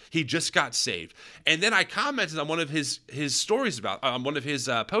Christian. He just got saved. And then I commented on one of his stories on one of his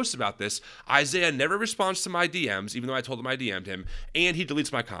posts about this. Isaiah never responds to my DMs, even though I told him I DM'd him, and he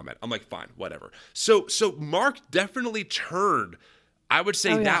deletes my comment. I'm like, fine, whatever. So Mark definitely turned, I would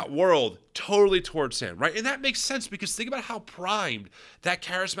say, that world totally towards him, right? And that makes sense because think about how primed that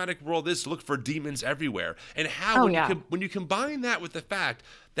charismatic world is to look for demons everywhere. And how when you combine that with the fact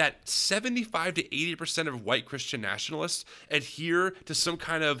that 75 to 80% of white Christian nationalists adhere to some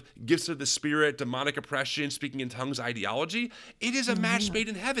kind of gifts of the spirit, demonic oppression, speaking in tongues ideology, it is a match made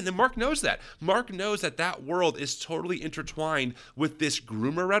in heaven. And Mark knows that. Mark knows that world is totally intertwined with this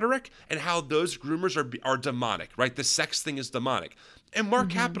groomer rhetoric and how those groomers are demonic, right? The sex thing is demonic. And Mark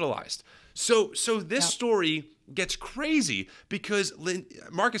capitalized. So this story gets crazy because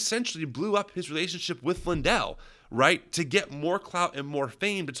Mark essentially blew up his relationship with Lindell, right, to get more clout and more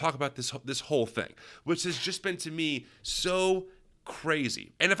fame to talk about this whole thing, which has just been to me so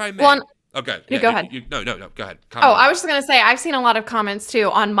crazy. And if I may, go ahead. No, go ahead. Comment I was just gonna say I've seen a lot of comments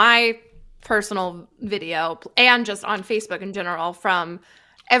too on my personal video and just on Facebook in general from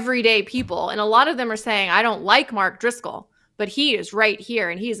everyday people, and a lot of them are saying, I don't like Mark Driscoll, but he is right here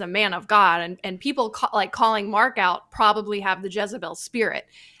and he's a man of God, and people calling Mark out probably have the Jezebel spirit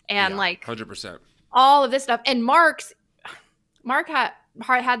and 100% all of this stuff. And Mark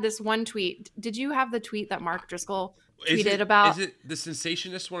had this one tweet. Did you have the tweet that Mark Driscoll tweeted about? Is it the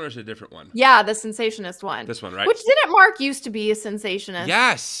sensationist one or is it a different one? Yeah, the sensationist one. This one, right? Which didn't Mark used to be a sensationist?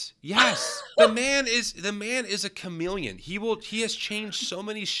 Yes. the man is a chameleon. He has changed so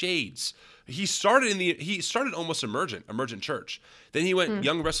many shades. He started almost emergent church. Then he went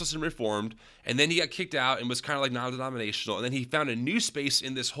young, restless, and reformed, and then he got kicked out and was kind of like non-denominational. And then he found a new space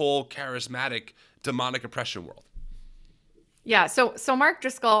in this whole charismatic demonic oppression world. Yeah, so Mark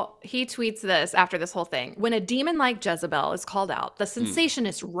Driscoll, he tweets this after this whole thing. When a demon like Jezebel is called out, the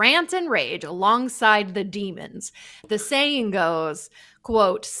cessationists rant and rage alongside the demons. The saying goes,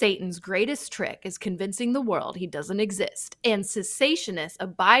 quote, Satan's greatest trick is convincing the world he doesn't exist. And cessationists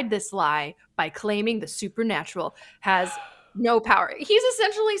abide this lie by claiming the supernatural has no power. He's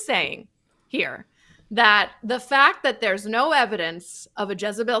essentially saying here that the fact that there's no evidence of a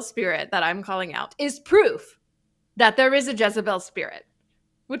Jezebel spirit that I'm calling out is proof that there is a Jezebel spirit,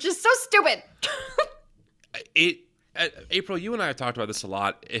 which is so stupid. April, you and I have talked about this a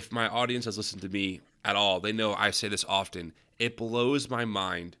lot. If my audience has listened to me at all, they know I say this often. It blows my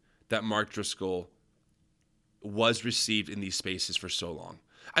mind that Mark Driscoll was received in these spaces for so long.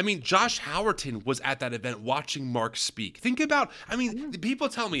 I mean, Josh Howerton was at that event watching Mark speak. Think about, people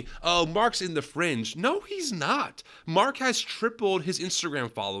tell me, oh, Mark's in the fringe. No, he's not. Mark has tripled his Instagram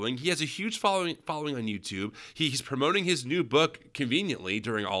following. He has a huge following on YouTube. He's promoting his new book conveniently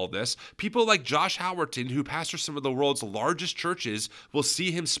during all of this. People like Josh Howerton, who pastors some of the world's largest churches, will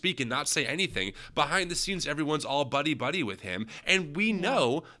see him speak and not say anything. Behind the scenes, everyone's all buddy-buddy with him. And we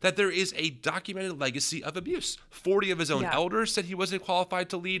know that there is a documented legacy of abuse. 40 of his own elders said he wasn't qualified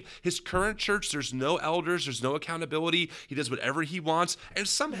to lead. His current church, there's no elders, there's no accountability. He does whatever he wants. And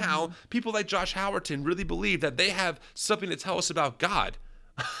somehow, people like Josh Howerton really believe that they have something to tell us about God.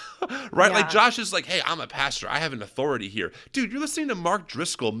 Right? Yeah. Like Josh is like, hey, I'm a pastor. I have an authority here. Dude, you're listening to Mark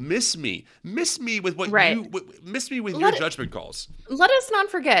Driscoll. Miss me with what miss me with your judgment calls. Let us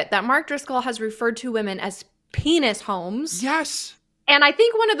not forget that Mark Driscoll has referred to women as penis homes. Yes. And I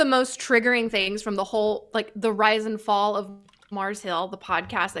think one of the most triggering things from the whole, like the rise and fall of Mars Hill, the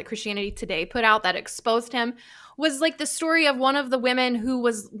podcast that Christianity Today put out that exposed him, was like the story of one of the women who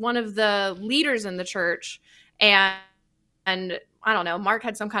was one of the leaders in the church. And I don't know, Mark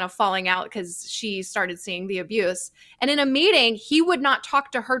had some kind of falling out because she started seeing the abuse. And in a meeting, he would not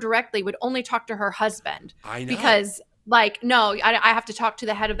talk to her directly, would only talk to her husband. I know. Because like, no, I have to talk to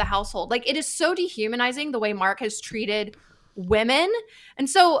the head of the household. Like, it is so dehumanizing the way Mark has treated women. And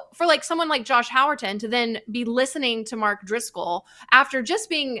so for like someone like Josh Howerton to then be listening to Mark Driscoll after just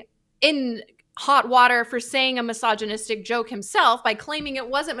being in hot water for saying a misogynistic joke himself by claiming it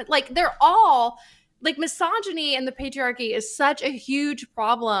wasn't, like, they're all like, misogyny and the patriarchy is such a huge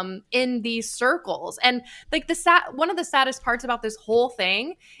problem in these circles. And like one of the saddest parts about this whole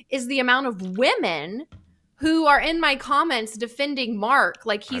thing is the amount of women who are in my comments defending Mark,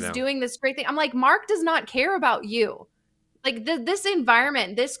 like he's doing this great thing. I'm like, Mark does not care about you. Like this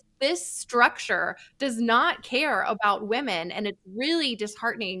environment, this structure does not care about women. And it's really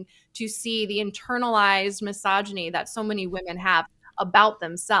disheartening to see the internalized misogyny that so many women have about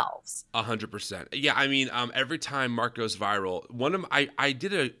themselves. 100%. Yeah, I mean, every time Mark goes viral, I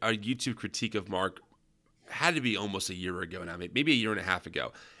did a YouTube critique of Mark, had to be almost a year ago now, maybe a year and a half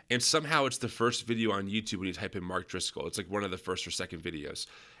ago. And somehow it's the first video on YouTube when you type in Mark Driscoll. It's like one of the first or second videos.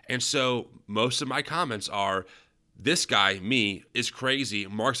 And so most of my comments are, this guy, me, is crazy.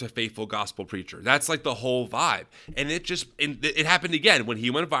 Mark's a faithful gospel preacher. That's like the whole vibe. And it happened again when he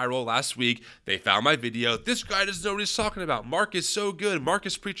went viral last week. They found my video. This guy doesn't know what he's talking about. Mark is so good. Mark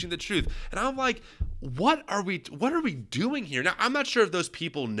is preaching the truth. And I'm like, what are we doing here? Now, I'm not sure if those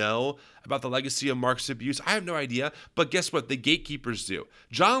people know about the legacy of Mark's abuse. I have no idea. But guess what? The gatekeepers do.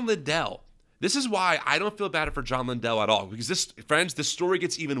 John Lindell. This is why I don't feel bad for John Lindell at all, because this story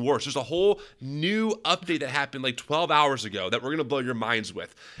gets even worse. There's a whole new update that happened like 12 hours ago that we're going to blow your minds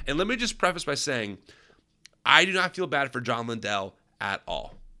with. And let me just preface by saying, I do not feel bad for John Lindell at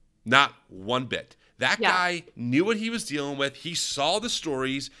all. Not one bit. That guy knew what he was dealing with. He saw the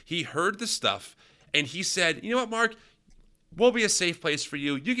stories. He heard the stuff. And he said, you know what, Mark? We'll be a safe place for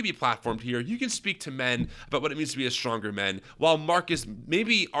you. You can be platformed here. You can speak to men about what it means to be a stronger man. While Mark is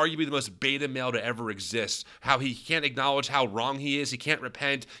maybe arguably the most beta male to ever exist, how he can't acknowledge how wrong he is. He can't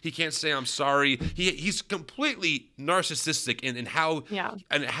repent. He can't say, I'm sorry. He's completely narcissistic in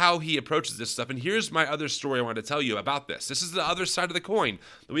how he approaches this stuff. And here's my other story I wanted to tell you about this. This is the other side of the coin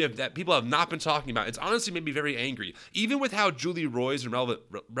that people have not been talking about. It's honestly made me very angry. Even with how Julie Roys and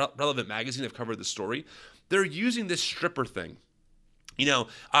Relevant Magazine have covered the story, they're using this stripper thing,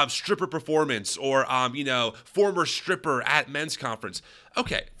 stripper performance or, former stripper at men's conference.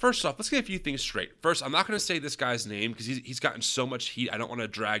 Okay, first off, let's get a few things straight. First, I'm not going to say this guy's name because he's gotten so much heat. I don't want to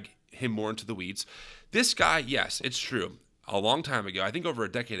drag him more into the weeds. This guy, yes, it's true. A long time ago, I think over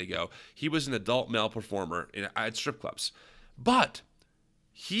a decade ago, he was an adult male performer at strip clubs. But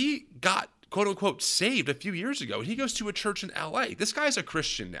he got quote unquote saved a few years ago. And he goes to a church in LA. This guy's a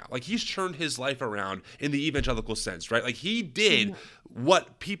Christian now. Like he's turned his life around in the evangelical sense, right? Like he did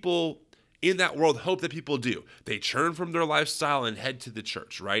what people in that world hope that people do. They turn from their lifestyle and head to the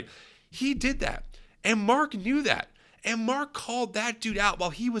church, right? He did that. And Mark knew that. And Mark called that dude out while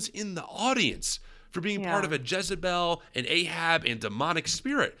he was in the audience for being part of a Jezebel and Ahab and demonic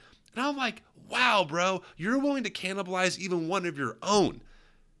spirit. And I'm like, wow, bro, you're willing to cannibalize even one of your own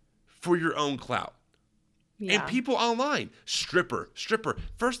for your own clout. And people online, stripper.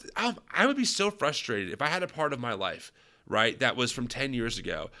 First, I would be so frustrated if I had a part of my life, right, that was from 10 years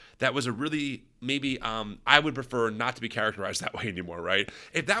ago, that was a really, maybe I would prefer not to be characterized that way anymore, right?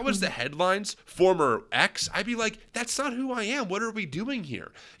 If that was the headlines, former ex, I'd be like, that's not who I am. What are we doing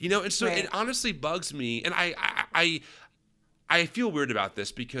here? And so it honestly bugs me. And I feel weird about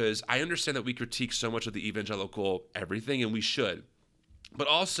this because I understand that we critique so much of the evangelical everything, and we should. But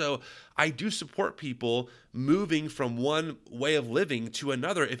also, I do support people moving from one way of living to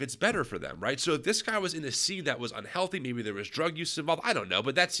another if it's better for them, right? So if this guy was in a scene that was unhealthy, maybe there was drug use involved, I don't know,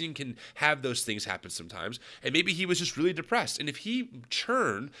 but that scene can have those things happen sometimes. And maybe he was just really depressed. And if he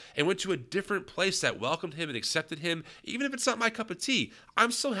churned and went to a different place that welcomed him and accepted him, even if it's not my cup of tea,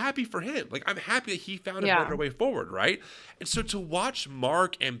 I'm so happy for him. Like, I'm happy that he found a better way forward, right? And so to watch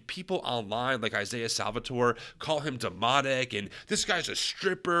Mark and people online like Isaiah Salvatore call him demonic and this guy's a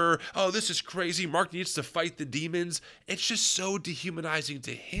stripper, oh, this is crazy, Mark needs to fight the demons, it's just so dehumanizing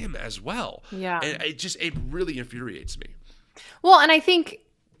to him as well. Yeah. And it really infuriates me. Well, and I think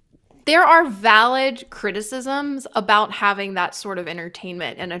there are valid criticisms about having that sort of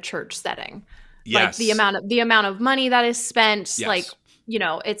entertainment in a church setting. Yes. Like the amount of money that is spent, yes. like,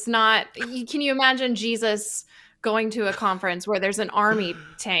 it's not, can you imagine Jesus going to a conference where there's an army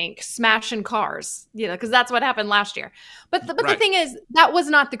tank smashing cars, because that's what happened last year. But the thing is, that was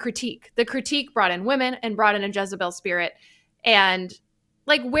not the critique. The critique brought in women and brought in a Jezebel spirit. And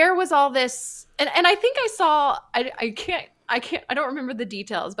like, where was all this? And I think I saw, I don't remember the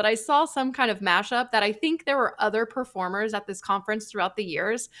details, but I saw some kind of mashup that I think there were other performers at this conference throughout the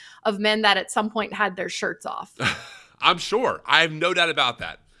years of men that at some point had their shirts off. I'm sure. I have no doubt about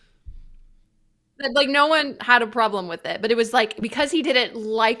that. Like, no one had a problem with it, but it was like, because he did it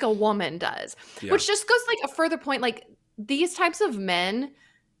like a woman does, which just goes like a further point. Like, these types of men,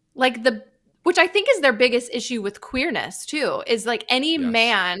 like which I think is their biggest issue with queerness too, is like any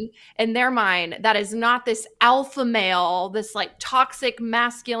man in their mind that is not this alpha male, this like toxic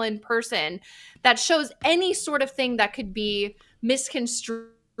masculine person that shows any sort of thing that could be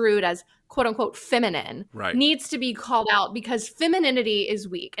misconstrued as quote unquote feminine, needs to be called out, because femininity is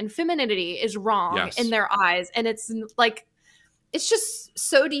weak and femininity is wrong in their eyes. And it's like, it's just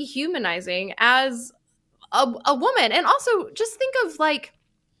so dehumanizing as a woman. And also just think of like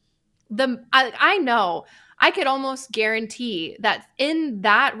I know I could almost guarantee that in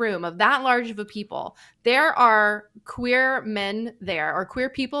that room of that large of a people, there are queer men there or queer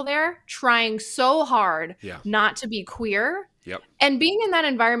people there trying so hard not to be queer. Yep. And being in that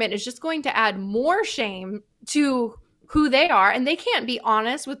environment is just going to add more shame to who they are. And they can't be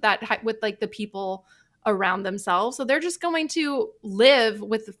honest with that, with like the people around themselves. So they're just going to live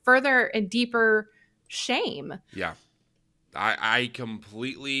with further and deeper shame. Yeah. I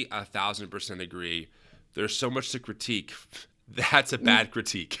completely 1,000% agree. There's so much to critique. That's a bad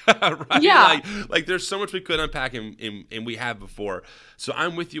critique, right? Yeah. Like there's so much we could unpack and we have before. So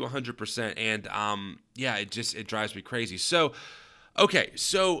I'm with you 100%. And it drives me crazy. So, okay.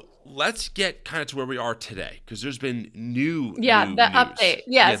 So let's get kind of to where we are today, because there's been new news. Update. Yes.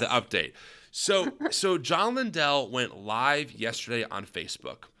 Yeah, the update. So John Lindell went live yesterday on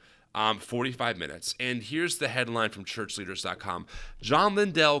Facebook. 45 minutes. And here's the headline from churchleaders.com. John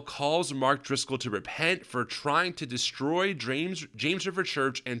Lindell calls Mark Driscoll to repent for trying to destroy James River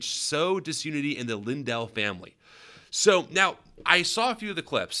Church and sow disunity in the Lindell family. So now I saw a few of the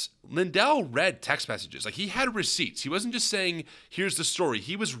clips. Lindell read text messages. Like, he had receipts. He wasn't just saying, here's the story.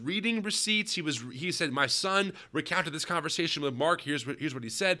 He was reading receipts. He said, my son recounted this conversation with Mark. Here's what he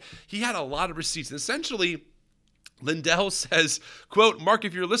said. He had a lot of receipts. And essentially, Lindell says, quote, Mark,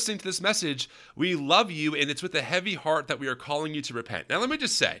 if you're listening to this message, we love you, and it's with a heavy heart that we are calling you to repent. Now, let me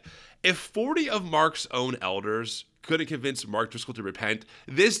just say, if 40 of Mark's own elders couldn't convince Mark Driscoll to repent,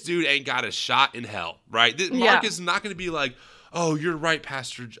 this dude ain't got a shot in hell, right? Mark is not going to be like, oh, you're right,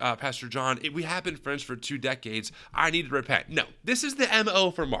 Pastor John. We have been friends for 2 decades. I need to repent. No, this is the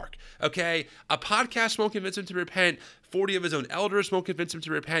MO for Mark, okay? A podcast won't convince him to repent. 40 of his own elders won't convince him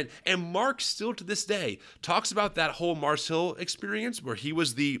to repent. And Mark still to this day talks about that whole Mars Hill experience where he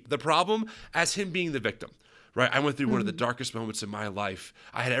was the problem as him being the victim. Right, I went through one of the darkest moments in my life.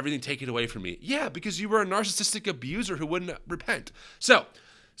 I had everything taken away from me. Yeah, because you were a narcissistic abuser who wouldn't repent. So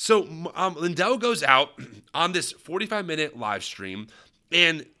Lindell goes out on this 45-minute live stream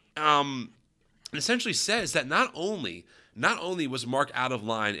and essentially says that not only was Mark out of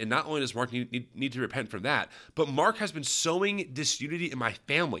line, and not only does Mark need to repent from that, but Mark has been sowing disunity in my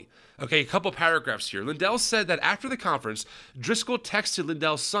family. Okay, a couple paragraphs here. Lindell said that after the conference, Driscoll texted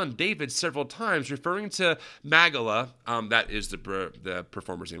Lindell's son, David, several times, referring to Magala, that is the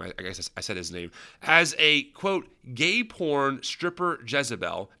performer's name, I guess I said his name, as a, quote, gay porn stripper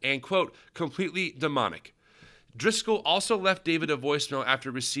Jezebel, and, quote, completely demonic. Driscoll also left David a voicemail after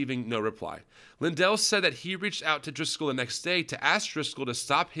receiving no reply. Lindell said that he reached out to Driscoll the next day to ask Driscoll to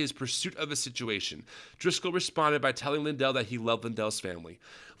stop his pursuit of the situation. Driscoll responded by telling Lindell that he loved Lindell's family.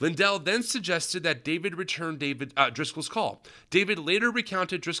 Lindell then suggested that David return Driscoll's call. David later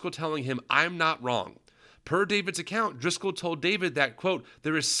recounted Driscoll telling him, I'm not wrong. Per David's account, Driscoll told David that, quote,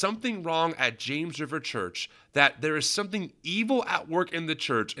 there is something wrong at James River Church, that there is something evil at work in the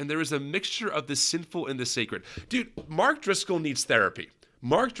church, and there is a mixture of the sinful and the sacred. Dude, Mark Driscoll needs therapy.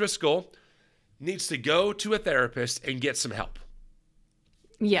 Mark Driscoll needs to go to a therapist and get some help.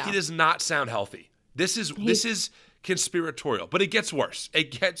 Yeah. He does not sound healthy. This is conspiratorial, but it gets worse.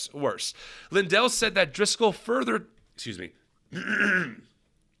 It gets worse. Lindell said that Driscoll further, excuse me.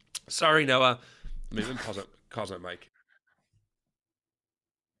 Sorry, Noah. Let me pause my mic.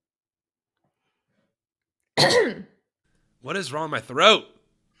 What is wrong with my throat?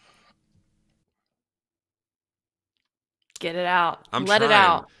 Get it out. I'm Let trying. it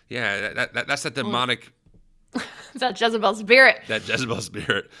out. Yeah, that's that demonic. That Jezebel spirit. That Jezebel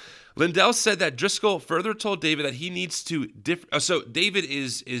spirit. Lindell said that Driscoll further told David that he needs to so David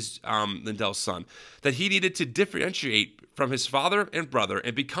is Lindell's son, that he needed to differentiate from his father and brother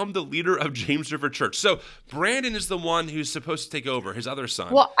and become the leader of James River Church. So Brandon is the one who's supposed to take over, his other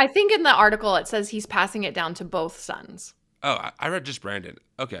son. Well, I think in the article it says he's passing it down to both sons. Oh, I read just Brandon.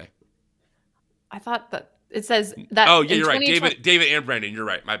 Okay. I thought that it says that. Oh, yeah, you're right. David and Brandon. You're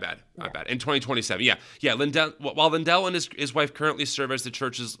right. My bad. In 2027. Yeah. Lindell, while Lindell and his wife currently serve as the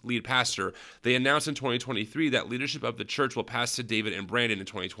church's lead pastor, they announced in 2023 that leadership of the church will pass to David and Brandon in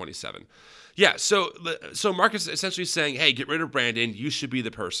 2027. Yeah. So Mark is essentially saying, hey, get rid of Brandon. You should be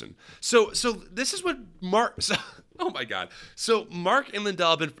the person. So this is what Mark. Oh my God. So Mark and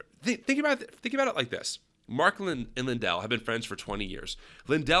Lindell have been. Think about it like this. Mark and Lindell have been friends for 20 years.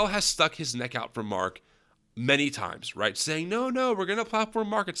 Lindell has stuck his neck out for Mark many times, right? Saying, no, we're going to platform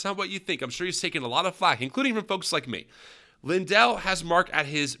Mark. It's not what you think. I'm sure he's taken a lot of flack, including from folks like me. Lindell has Mark at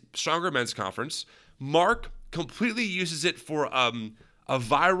his Stronger Men's Conference. Mark completely uses it for a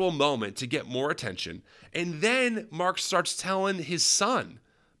viral moment to get more attention. And then Mark starts telling his son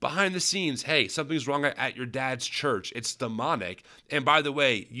behind the scenes, hey, something's wrong at your dad's church. It's demonic. And by the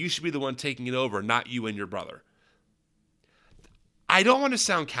way, you should be the one taking it over, not you and your brother. I don't want to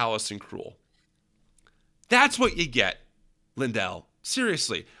sound callous and cruel. That's what you get, Lindell.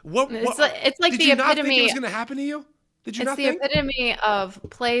 Seriously. It's like did the you epitome. Not think it was going to happen to you? Did you not think? It's the epitome of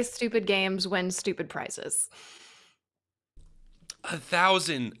play stupid games, win stupid prizes.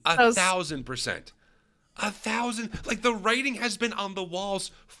 1,000%. 1,000. Like, the writing has been on the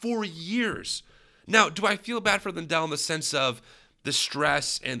walls for years. Now, do I feel bad for Lindell in the sense of the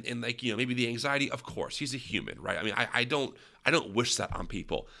stress and like, you know, maybe the anxiety? Of course, he's a human, right? I mean, I don't wish that on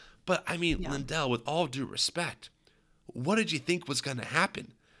people. But I mean, yeah. Lindell, with all due respect, what did you think was going to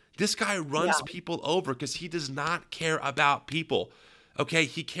happen? This guy runs people over because he does not care about people. Okay,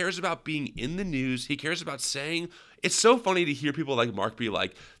 he cares about being in the news. He cares about saying it's so funny to hear people like Mark be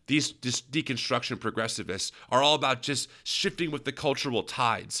like, these deconstruction progressivists are all about just shifting with the cultural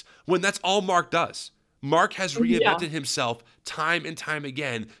tides, when that's all Mark does. Mark has reinvented himself time and time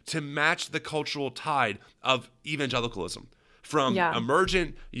again to match the cultural tide of evangelicalism. From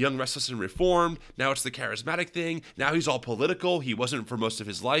emergent, young, restless, and reformed, now it's the charismatic thing. Now he's all political. He wasn't for most of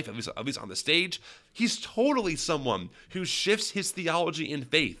his life, at least on the stage. He's totally someone who shifts his theology and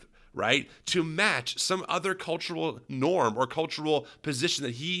faith, right, to match some other cultural norm or cultural position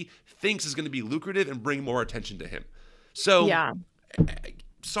that he thinks is going to be lucrative and bring more attention to him. So,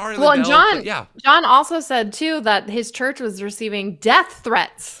 sorry, well, Lindell, and John also said too that his church was receiving death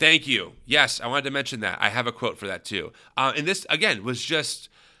threats. Thank you. Yes, I wanted to mention that. I have a quote for that too. And this again was just.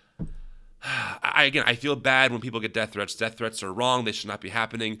 I feel bad when people get death threats. Death threats are wrong. They should not be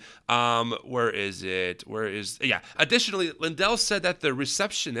happening. Where is it? Additionally, Lindell said that the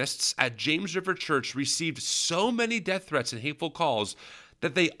receptionists at James River Church received so many death threats and hateful calls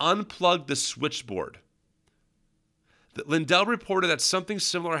that they unplugged the switchboard. Lindell reported that something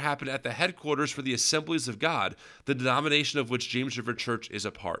similar happened at the headquarters for the Assemblies of God, the denomination of which James River Church is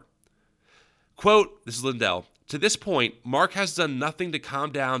a part. Quote, this is Lindell, "To this point, Mark has done nothing to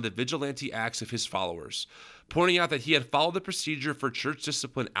calm down the vigilante acts of his followers. Pointing out that he had followed the procedure for church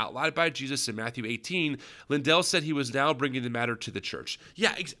discipline outlined by Jesus in Matthew 18, Lindell said he was now bringing the matter to the church."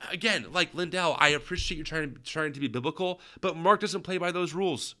 Yeah, again, like Lindell, I appreciate you trying to be biblical, but Mark doesn't play by those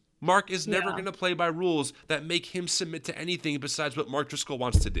rules. Mark is never going to play by rules that make him submit to anything besides what Mark Driscoll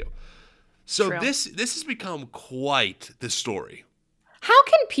wants to do. So True. This has become quite the story. How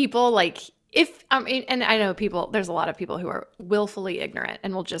can people and I know there's a lot of people who are willfully ignorant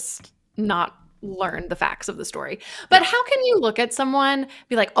and will just not learn the facts of the story. But how can you look at someone,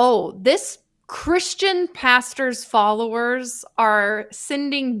 be like, oh, this Christian pastor's followers are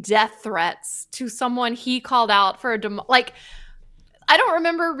sending death threats to someone he called out for I don't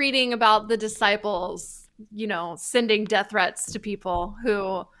remember reading about the disciples, sending death threats to people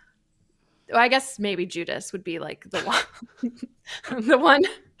who, I guess maybe Judas would be like the one, the one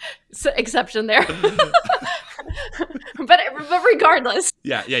exception there. but regardless.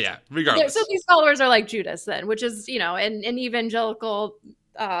 Yeah. Regardless. So these followers are like Judas then, which is, in evangelical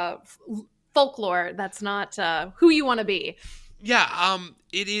folklore, that's not who you want to be. Yeah,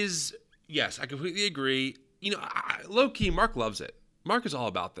 it is. Yes, I completely agree. Low key, Mark loves it. Mark is all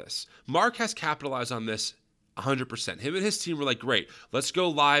about this. Mark has capitalized on this 100%. Him and his team were like, great, let's go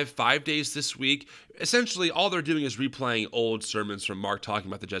live 5 days this week. Essentially, all they're doing is replaying old sermons from Mark talking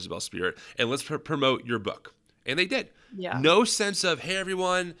about the Jezebel spirit, and let's promote your book. And they did. Yeah. No sense of, hey,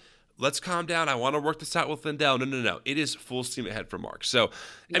 everyone, let's calm down. I want to work this out with Lindell. No. It is full steam ahead for Mark. So,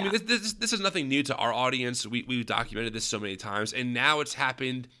 I mean, this is nothing new to our audience. We've documented this so many times, and now it's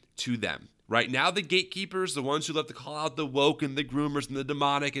happened to them. Right now, the gatekeepers, the ones who love to call out the woke and the groomers and the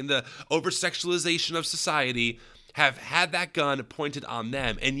demonic and the over-sexualization of society, have had that gun pointed on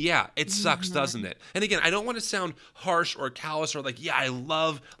them. And yeah, it sucks, doesn't it? And again, I don't want to sound harsh or callous or like, yeah, I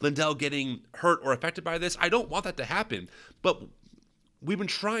love Lindell getting hurt or affected by this. I don't want that to happen. But we've been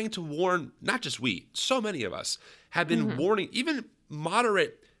trying to warn, not just we, so many of us have been warning, even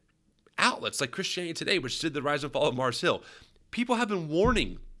moderate outlets like Christianity Today, which did the rise and fall of Mars Hill. People have been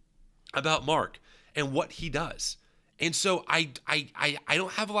warning about Mark and what he does. And so I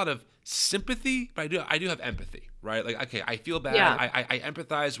don't have a lot of sympathy, but I do have empathy, right? Like, okay, I feel bad. Yeah. I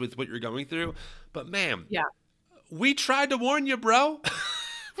empathize with what you're going through, but man, we tried to warn you, bro.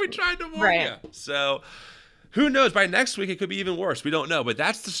 We tried to warn you. So who knows? By next week, it could be even worse. We don't know, but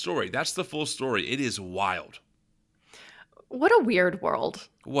that's the story. That's the full story. It is wild. What a weird world.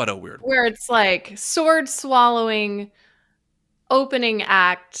 What a weird world. Where it's like sword swallowing opening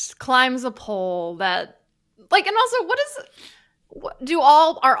act, climbs a pole that and also do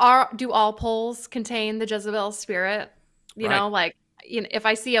all poles contain the Jezebel spirit? If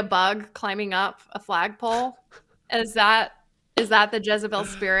I see a bug climbing up a flagpole, is that the Jezebel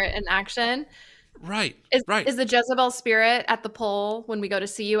spirit in action? Right. Is the Jezebel spirit at the pole when we go to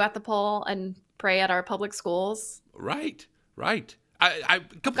see you at the pole and pray at our public schools? Right. I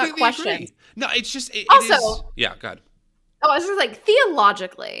completely agree. No, it's just it also, is. Yeah, God. Oh, I was just like,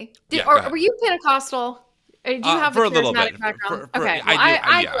 theologically, were you Pentecostal? Or do you have a charismatic background? Okay,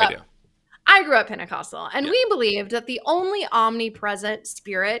 I do. I grew up Pentecostal, and we believed that the only omnipresent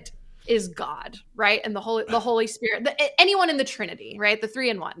spirit is God, right? And the Holy Spirit, anyone in the Trinity, right? The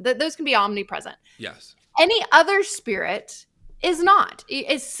 3 in 1. Those can be omnipresent. Yes. Any other spirit is not.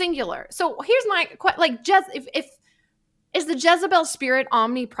 Is singular. So here's my if is the Jezebel spirit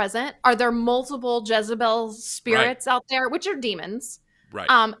omnipresent? Are there multiple Jezebel spirits out there, which are demons?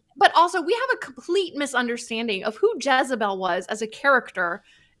 Right. But also we have a complete misunderstanding of who Jezebel was as a character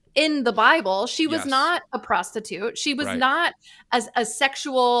in the Bible. She was not a prostitute. She was not as a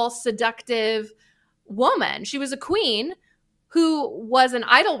sexual, seductive woman. She was a queen who was an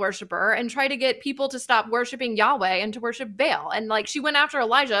idol worshiper and tried to get people to stop worshiping Yahweh and to worship Baal. And like she went after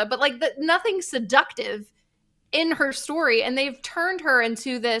Elijah, but like nothing seductive in her story. And they've turned her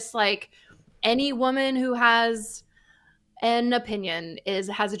into this like any woman who has an opinion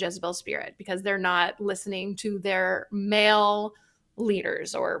has a Jezebel spirit because they're not listening to their male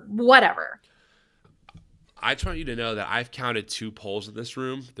leaders or whatever. I just want you to know that I've counted 2 poles in this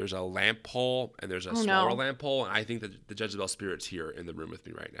room. There's a lamp pole and there's a smaller lamp pole. And I think that the Jezebel spirit's here in the room with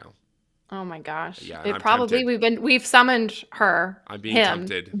me right now. Oh my gosh. Yeah, it probably tempted. we've summoned her. I'm being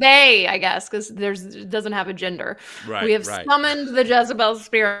tempted. They, I guess, because it doesn't have a gender. Right. We have summoned the Jezebel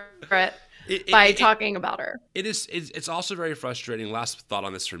spirit by talking about her. It's also very frustrating. Last thought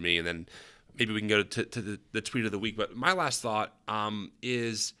on this for me, and then maybe we can go to the tweet of the week. But my last thought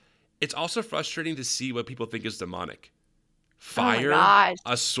is it's also frustrating to see what people think is demonic. Fire,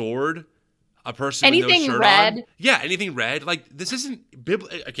 a sword, a person anything with no shirt red. on. Yeah, anything red. Like this isn't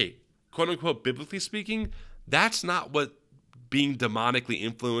okay, quote unquote, biblically speaking. That's not what being demonically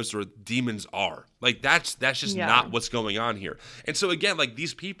influenced or demons are. Like that's just not what's going on here. And so again, like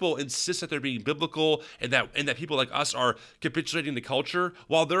these people insist that they're being biblical and that people like us are capitulating the culture,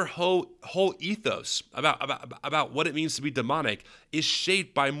 while their whole ethos about what it means to be demonic is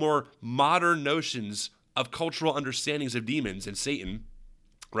shaped by more modern notions of cultural understandings of demons and Satan.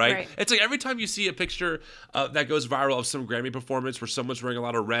 Right? It's like every time you see a picture that goes viral of some Grammy performance where someone's wearing a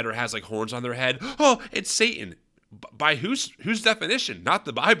lot of red or has like horns on their head, oh, it's Satan. By whose definition? Not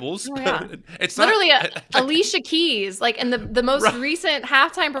the Bible's. Oh, yeah. It's literally Alicia Keys, like in the most recent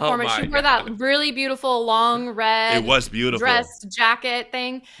halftime performance, she wore that really beautiful long red dress jacket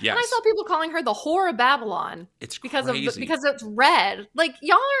thing. Yes. And I saw people calling her the whore of Babylon. It's because crazy. because it's red. Like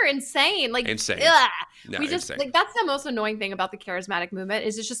y'all are insane. Like insane. No, we just insane. Like that's the most annoying thing about the charismatic movement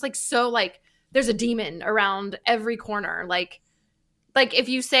is it's just like so like there's a demon around every corner. Like if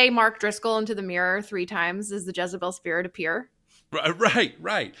you say Mark Driscoll into the mirror 3 times, does the Jezebel spirit appear?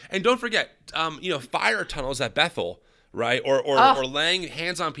 Right. And don't forget, fire tunnels at Bethel, right? Or laying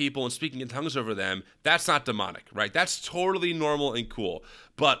hands on people and speaking in tongues over them. That's not demonic, right? That's totally normal and cool.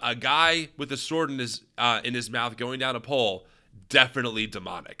 But a guy with a sword in his mouth going down a pole, definitely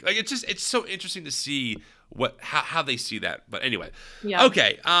demonic. Like it's so interesting to see how they see that. But anyway,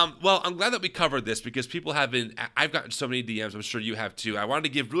 okay. Well, I'm glad that we covered this because people have been. I've gotten so many DMs. I'm sure you have too. I wanted to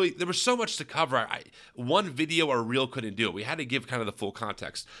give there was so much to cover. One video or reel couldn't do it. We had to give kind of the full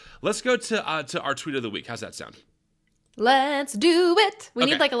context. Let's go to our tweet of the week. How's that sound? Let's do it. We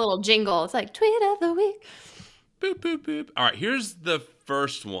need like a little jingle. It's like tweet of the week. Boop boop boop. All right. Here's the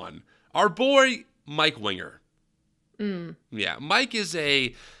first one. Our boy Mike Winger. Yeah, Mike is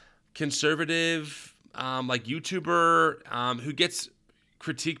a conservative. Like YouTuber who gets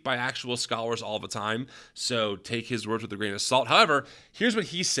critiqued by actual scholars all the time. So take his words with a grain of salt. However, here's what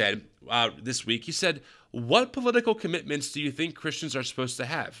he said this week. He said, "What political commitments do you think Christians are supposed to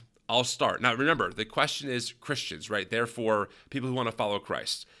have?" I'll start. Now, remember, the question is Christians, right? Therefore, people who want to follow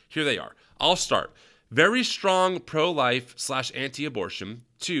Christ. Here they are. I'll start. Very strong pro-life / anti-abortion.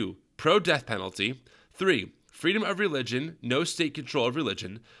 2, pro-death penalty. 3, freedom of religion, no state control of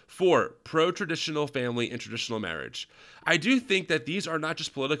religion. 4, pro-traditional family and traditional marriage. I do think that these are not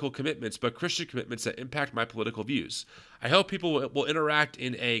just political commitments, but Christian commitments that impact my political views. I hope people will interact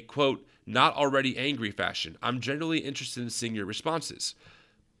in a, quote, not already angry fashion. I'm generally interested in seeing your responses.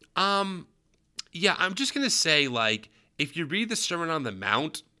 Yeah, I'm just going to say, like, if you read the Sermon on the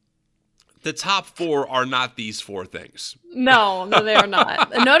Mount, the top 4 are not these 4 things. No, they are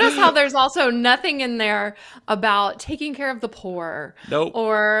not. Notice how there's also nothing in there about taking care of the poor. Nope.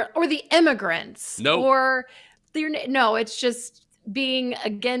 Or the immigrants. Nope. No, it's just being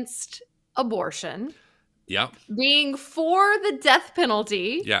against abortion. Yep. Being for the death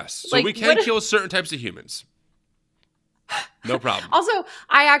penalty. Yes. So we can kill certain types of humans. No problem. Also,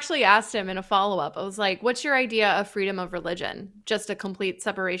 I actually asked him in a follow-up. I was like, what's your idea of freedom of religion? Just a complete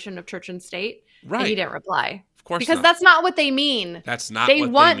separation of church and state? Right. And he didn't reply. Of course because not. that's not what they mean. That's not what they mean.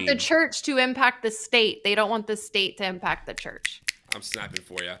 They want the church to impact the state. They don't want the state to impact the church. I'm snapping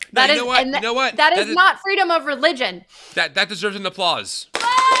for you. That no, is, you know what? That is not freedom of religion. That deserves an applause.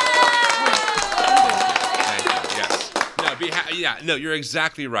 No, you're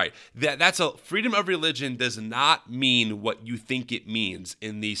exactly right. That's a freedom of religion does not mean what you think it means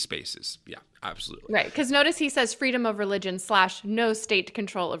in these spaces. Yeah, absolutely. Right, because notice he says freedom of religion / no state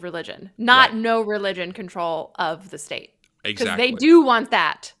control of religion, not no religion control of the state. Because they do want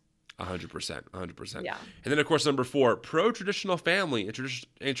that. 100%. 100%. Yeah. And then, of course, number 4, pro-traditional family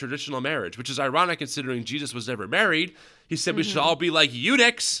and traditional marriage, which is ironic considering Jesus was never married. He said we should all be like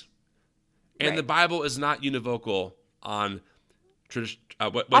eunuchs. And the Bible is not univocal on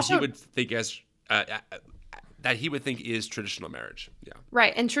what he would think as that he would think is traditional marriage. Yeah.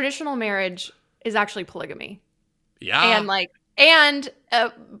 Right. And traditional marriage is actually polygamy. Yeah. And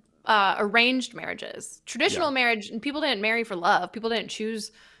arranged marriages. Traditional marriage, and people didn't marry for love. People didn't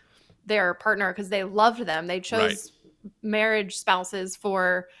choose their partner because they loved them. They chose marriage spouses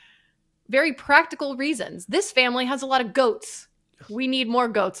for very practical reasons. This family has a lot of goats. We need more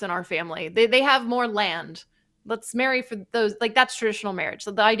goats in our family. They have more land. Let's marry for those. Like, that's traditional marriage.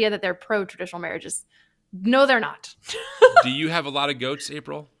 So the idea that they're pro-traditional marriage is, no, they're not. Do you have a lot of goats,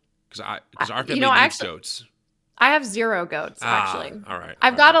 April? Because our family needs goats. I have 0 goats, actually. All right.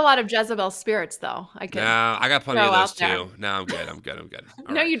 I've got a lot of Jezebel spirits, though. I got plenty of those too. No, I'm good. I'm good.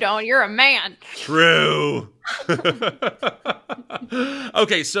 No, you don't. You're a man. True.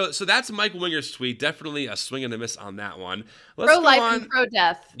 Okay, so that's Mike Winger's tweet. Definitely a swing and a miss on that one. Let's pro-life and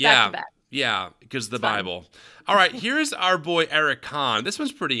pro-death. Yeah. Back to back. Yeah, because the Bible. All right, here's our boy Eric Kahn. This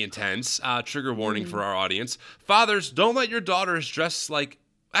one's pretty intense. Trigger warning for our audience. Fathers, don't let your daughters dress like...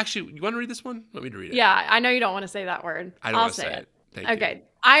 Actually, you want to read this one? Let me read it. Yeah, I know you don't want to say that word. I don't want to say it. Thank you. Okay,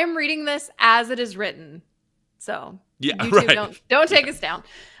 I am reading this as it is written. So, YouTube, don't take us down.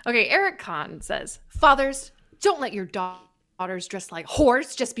 Okay, Eric Kahn says, fathers, don't let your daughters dress like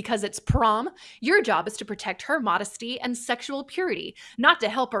whores just because it's prom. Your job is to protect her modesty and sexual purity, not to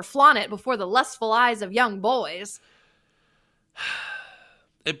help her flaunt it before the lustful eyes of young boys.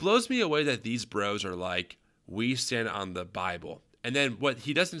 It blows me away that these bros are like, we stand on the Bible. And then what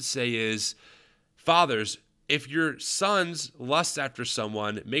he doesn't say is, fathers, if your sons lust after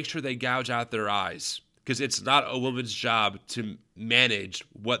someone, make sure they gouge out their eyes, because it's not a woman's job to manage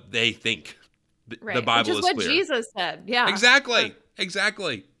what they think. The Bible is clear. Which is what Jesus said. Yeah.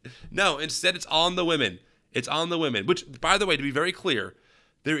 Exactly. No, instead it's on the women. It's on the women, which, by the way, to be very clear,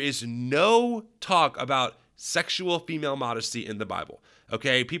 there is no talk about sexual female modesty in the Bible.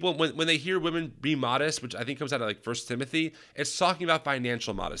 Okay, people, when they hear women be modest, which I think comes out of like 1 Timothy, it's talking about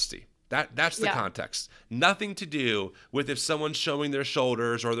financial modesty. That's the context. Nothing to do with if someone's showing their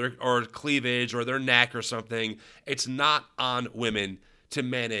shoulders or cleavage or their neck or something. It's not on women to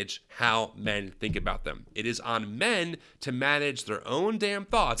manage how men think about them. It is on men to manage their own damn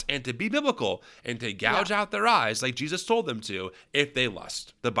thoughts and to be biblical and to gouge out their eyes like Jesus told them to if they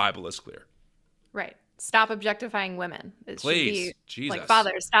lust. The Bible is clear. Right. Stop objectifying women. Please, Jesus. Like,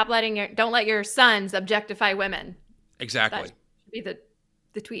 fathers, don't let your sons objectify women. Exactly. That should be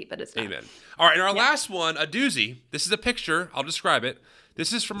the tweet, but it's not. Amen. All right, and our last one, a doozy. This is a picture. I'll describe it.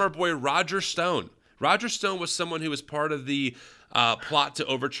 This is from our boy Roger Stone. Roger Stone was someone who was part of the plot to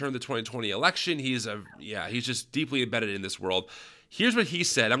overturn the 2020 election. He's just deeply embedded in this world. Here's what he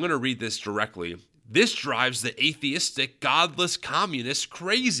said. I'm going to read this directly. This drives the atheistic, godless communists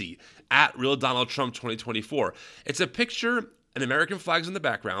crazy. At Real Donald Trump 2024. It's a picture, an American flag's in the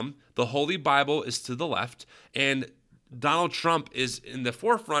background, the Holy Bible is to the left, and Donald Trump is in the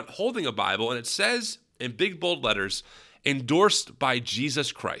forefront holding a Bible, and it says in big bold letters, endorsed by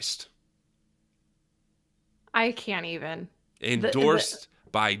Jesus Christ. I can't even. Endorsed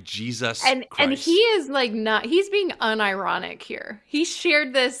by Jesus Christ. And he is like he's being unironic here. He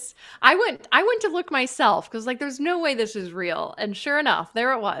shared this. I went to look myself because like there's no way this is real. And sure enough,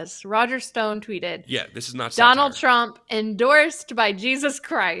 there it was. Roger Stone tweeted. Yeah, this is not satire. Donald Trump endorsed by Jesus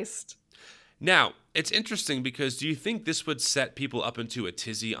Christ. Now, it's interesting because do you think this would set people up into a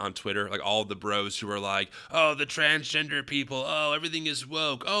tizzy on Twitter? Like all the bros who are like, oh, the transgender people. Oh, everything is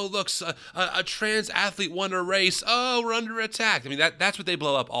woke. Oh, look, a trans athlete won a race. Oh, we're under attack. I mean, that's what they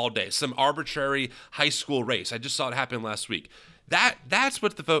blow up all day. Some arbitrary high school race. I just saw it happen last week. That's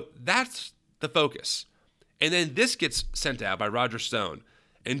what that's the focus. And then this gets sent out by Roger Stone,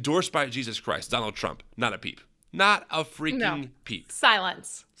 endorsed by Jesus Christ, Donald Trump. Not a peep. Not a freaking peep.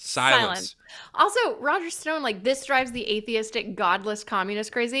 Silence. Also, Roger Stone, like, this drives the atheistic, godless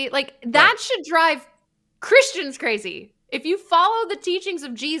communist crazy. Like, that should drive Christians crazy. If you follow the teachings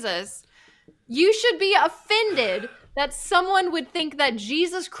of Jesus, you should be offended that someone would think that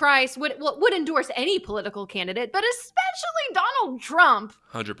Jesus Christ would endorse any political candidate, but especially Donald Trump.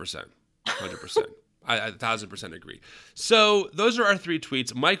 100%. I 1,000% agree. So those are our 3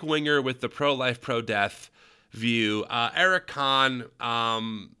 tweets. Mike Winger with the pro-life, pro-death view. Eric Kahn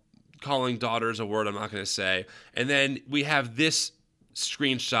calling daughters a word I'm not going to say. And then we have this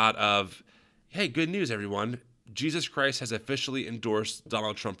screenshot of, hey, good news, everyone. Jesus Christ has officially endorsed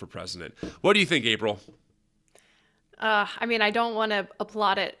Donald Trump for president. What do you think, April? I mean, I don't want to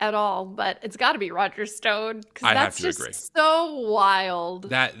applaud it at all, but it's got to be Roger Stone, because that's just agree. so wild.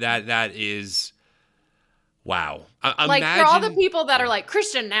 That is, wow. Like, for all the people that are like,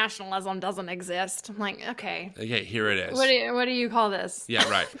 Christian nationalism doesn't exist. I'm like, okay. Okay, here it is. What do you call this? Yeah,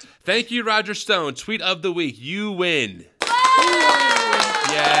 right. Thank you, Roger Stone. Tweet of the week. You win.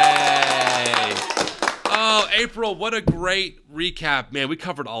 Yay. Oh, April, what a great recap. Man, we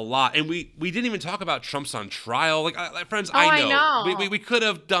covered a lot. And we didn't even talk about Trump's on trial. Like friends, I know. We could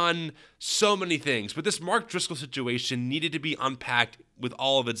have done so many things. But this Mark Driscoll situation needed to be unpacked with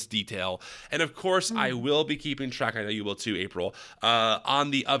all of its detail. And of course, I will be keeping track, I know you will too, April,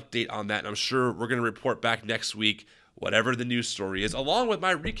 on the update on that. And I'm sure we're going to report back next week, whatever the news story is, along with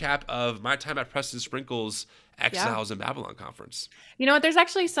my recap of my time at Preston Sprinkle's Exiles in Babylon conference. You know what? There's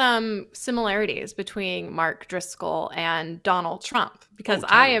actually some similarities between Mark Driscoll and Donald Trump, because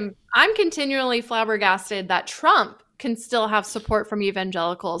I'm continually flabbergasted that Trump can still have support from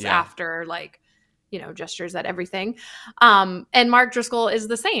evangelicals after, like, you know, gestures at everything. And Mark Driscoll is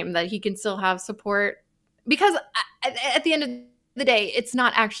the same, that he can still have support, because at the end of the day, it's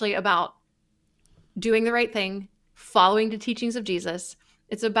not actually about doing the right thing, following the teachings of Jesus.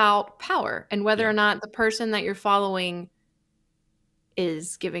 It's about power and whether or not the person that you're following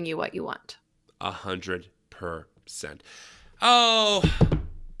is giving you what you want. 100%. Oh,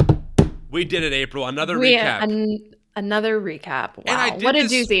 we did it, April. Another recap. Another recap. Wow. What a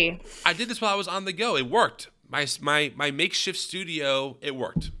doozy. I did this while I was on the go. It worked. My makeshift studio, it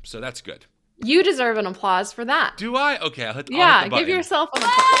worked. So that's good. You deserve an applause for that. Do I? Okay, I'll hit the button. Give yourself an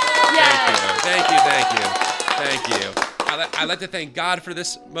applause. Thank you. I'd like to thank God for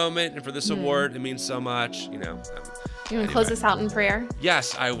this moment and for this award. It means so much. You know. You want to close us out in prayer?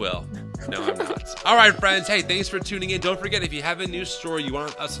 Yes, I will. No, I'm not. All right, friends. Hey, thanks for tuning in. Don't forget, if you have a news story you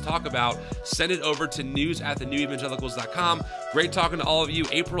want us to talk about, send it over to news@thenewevangelicals.com. Great talking to all of you.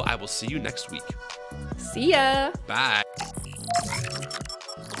 April, I will see you next week. See ya. Bye.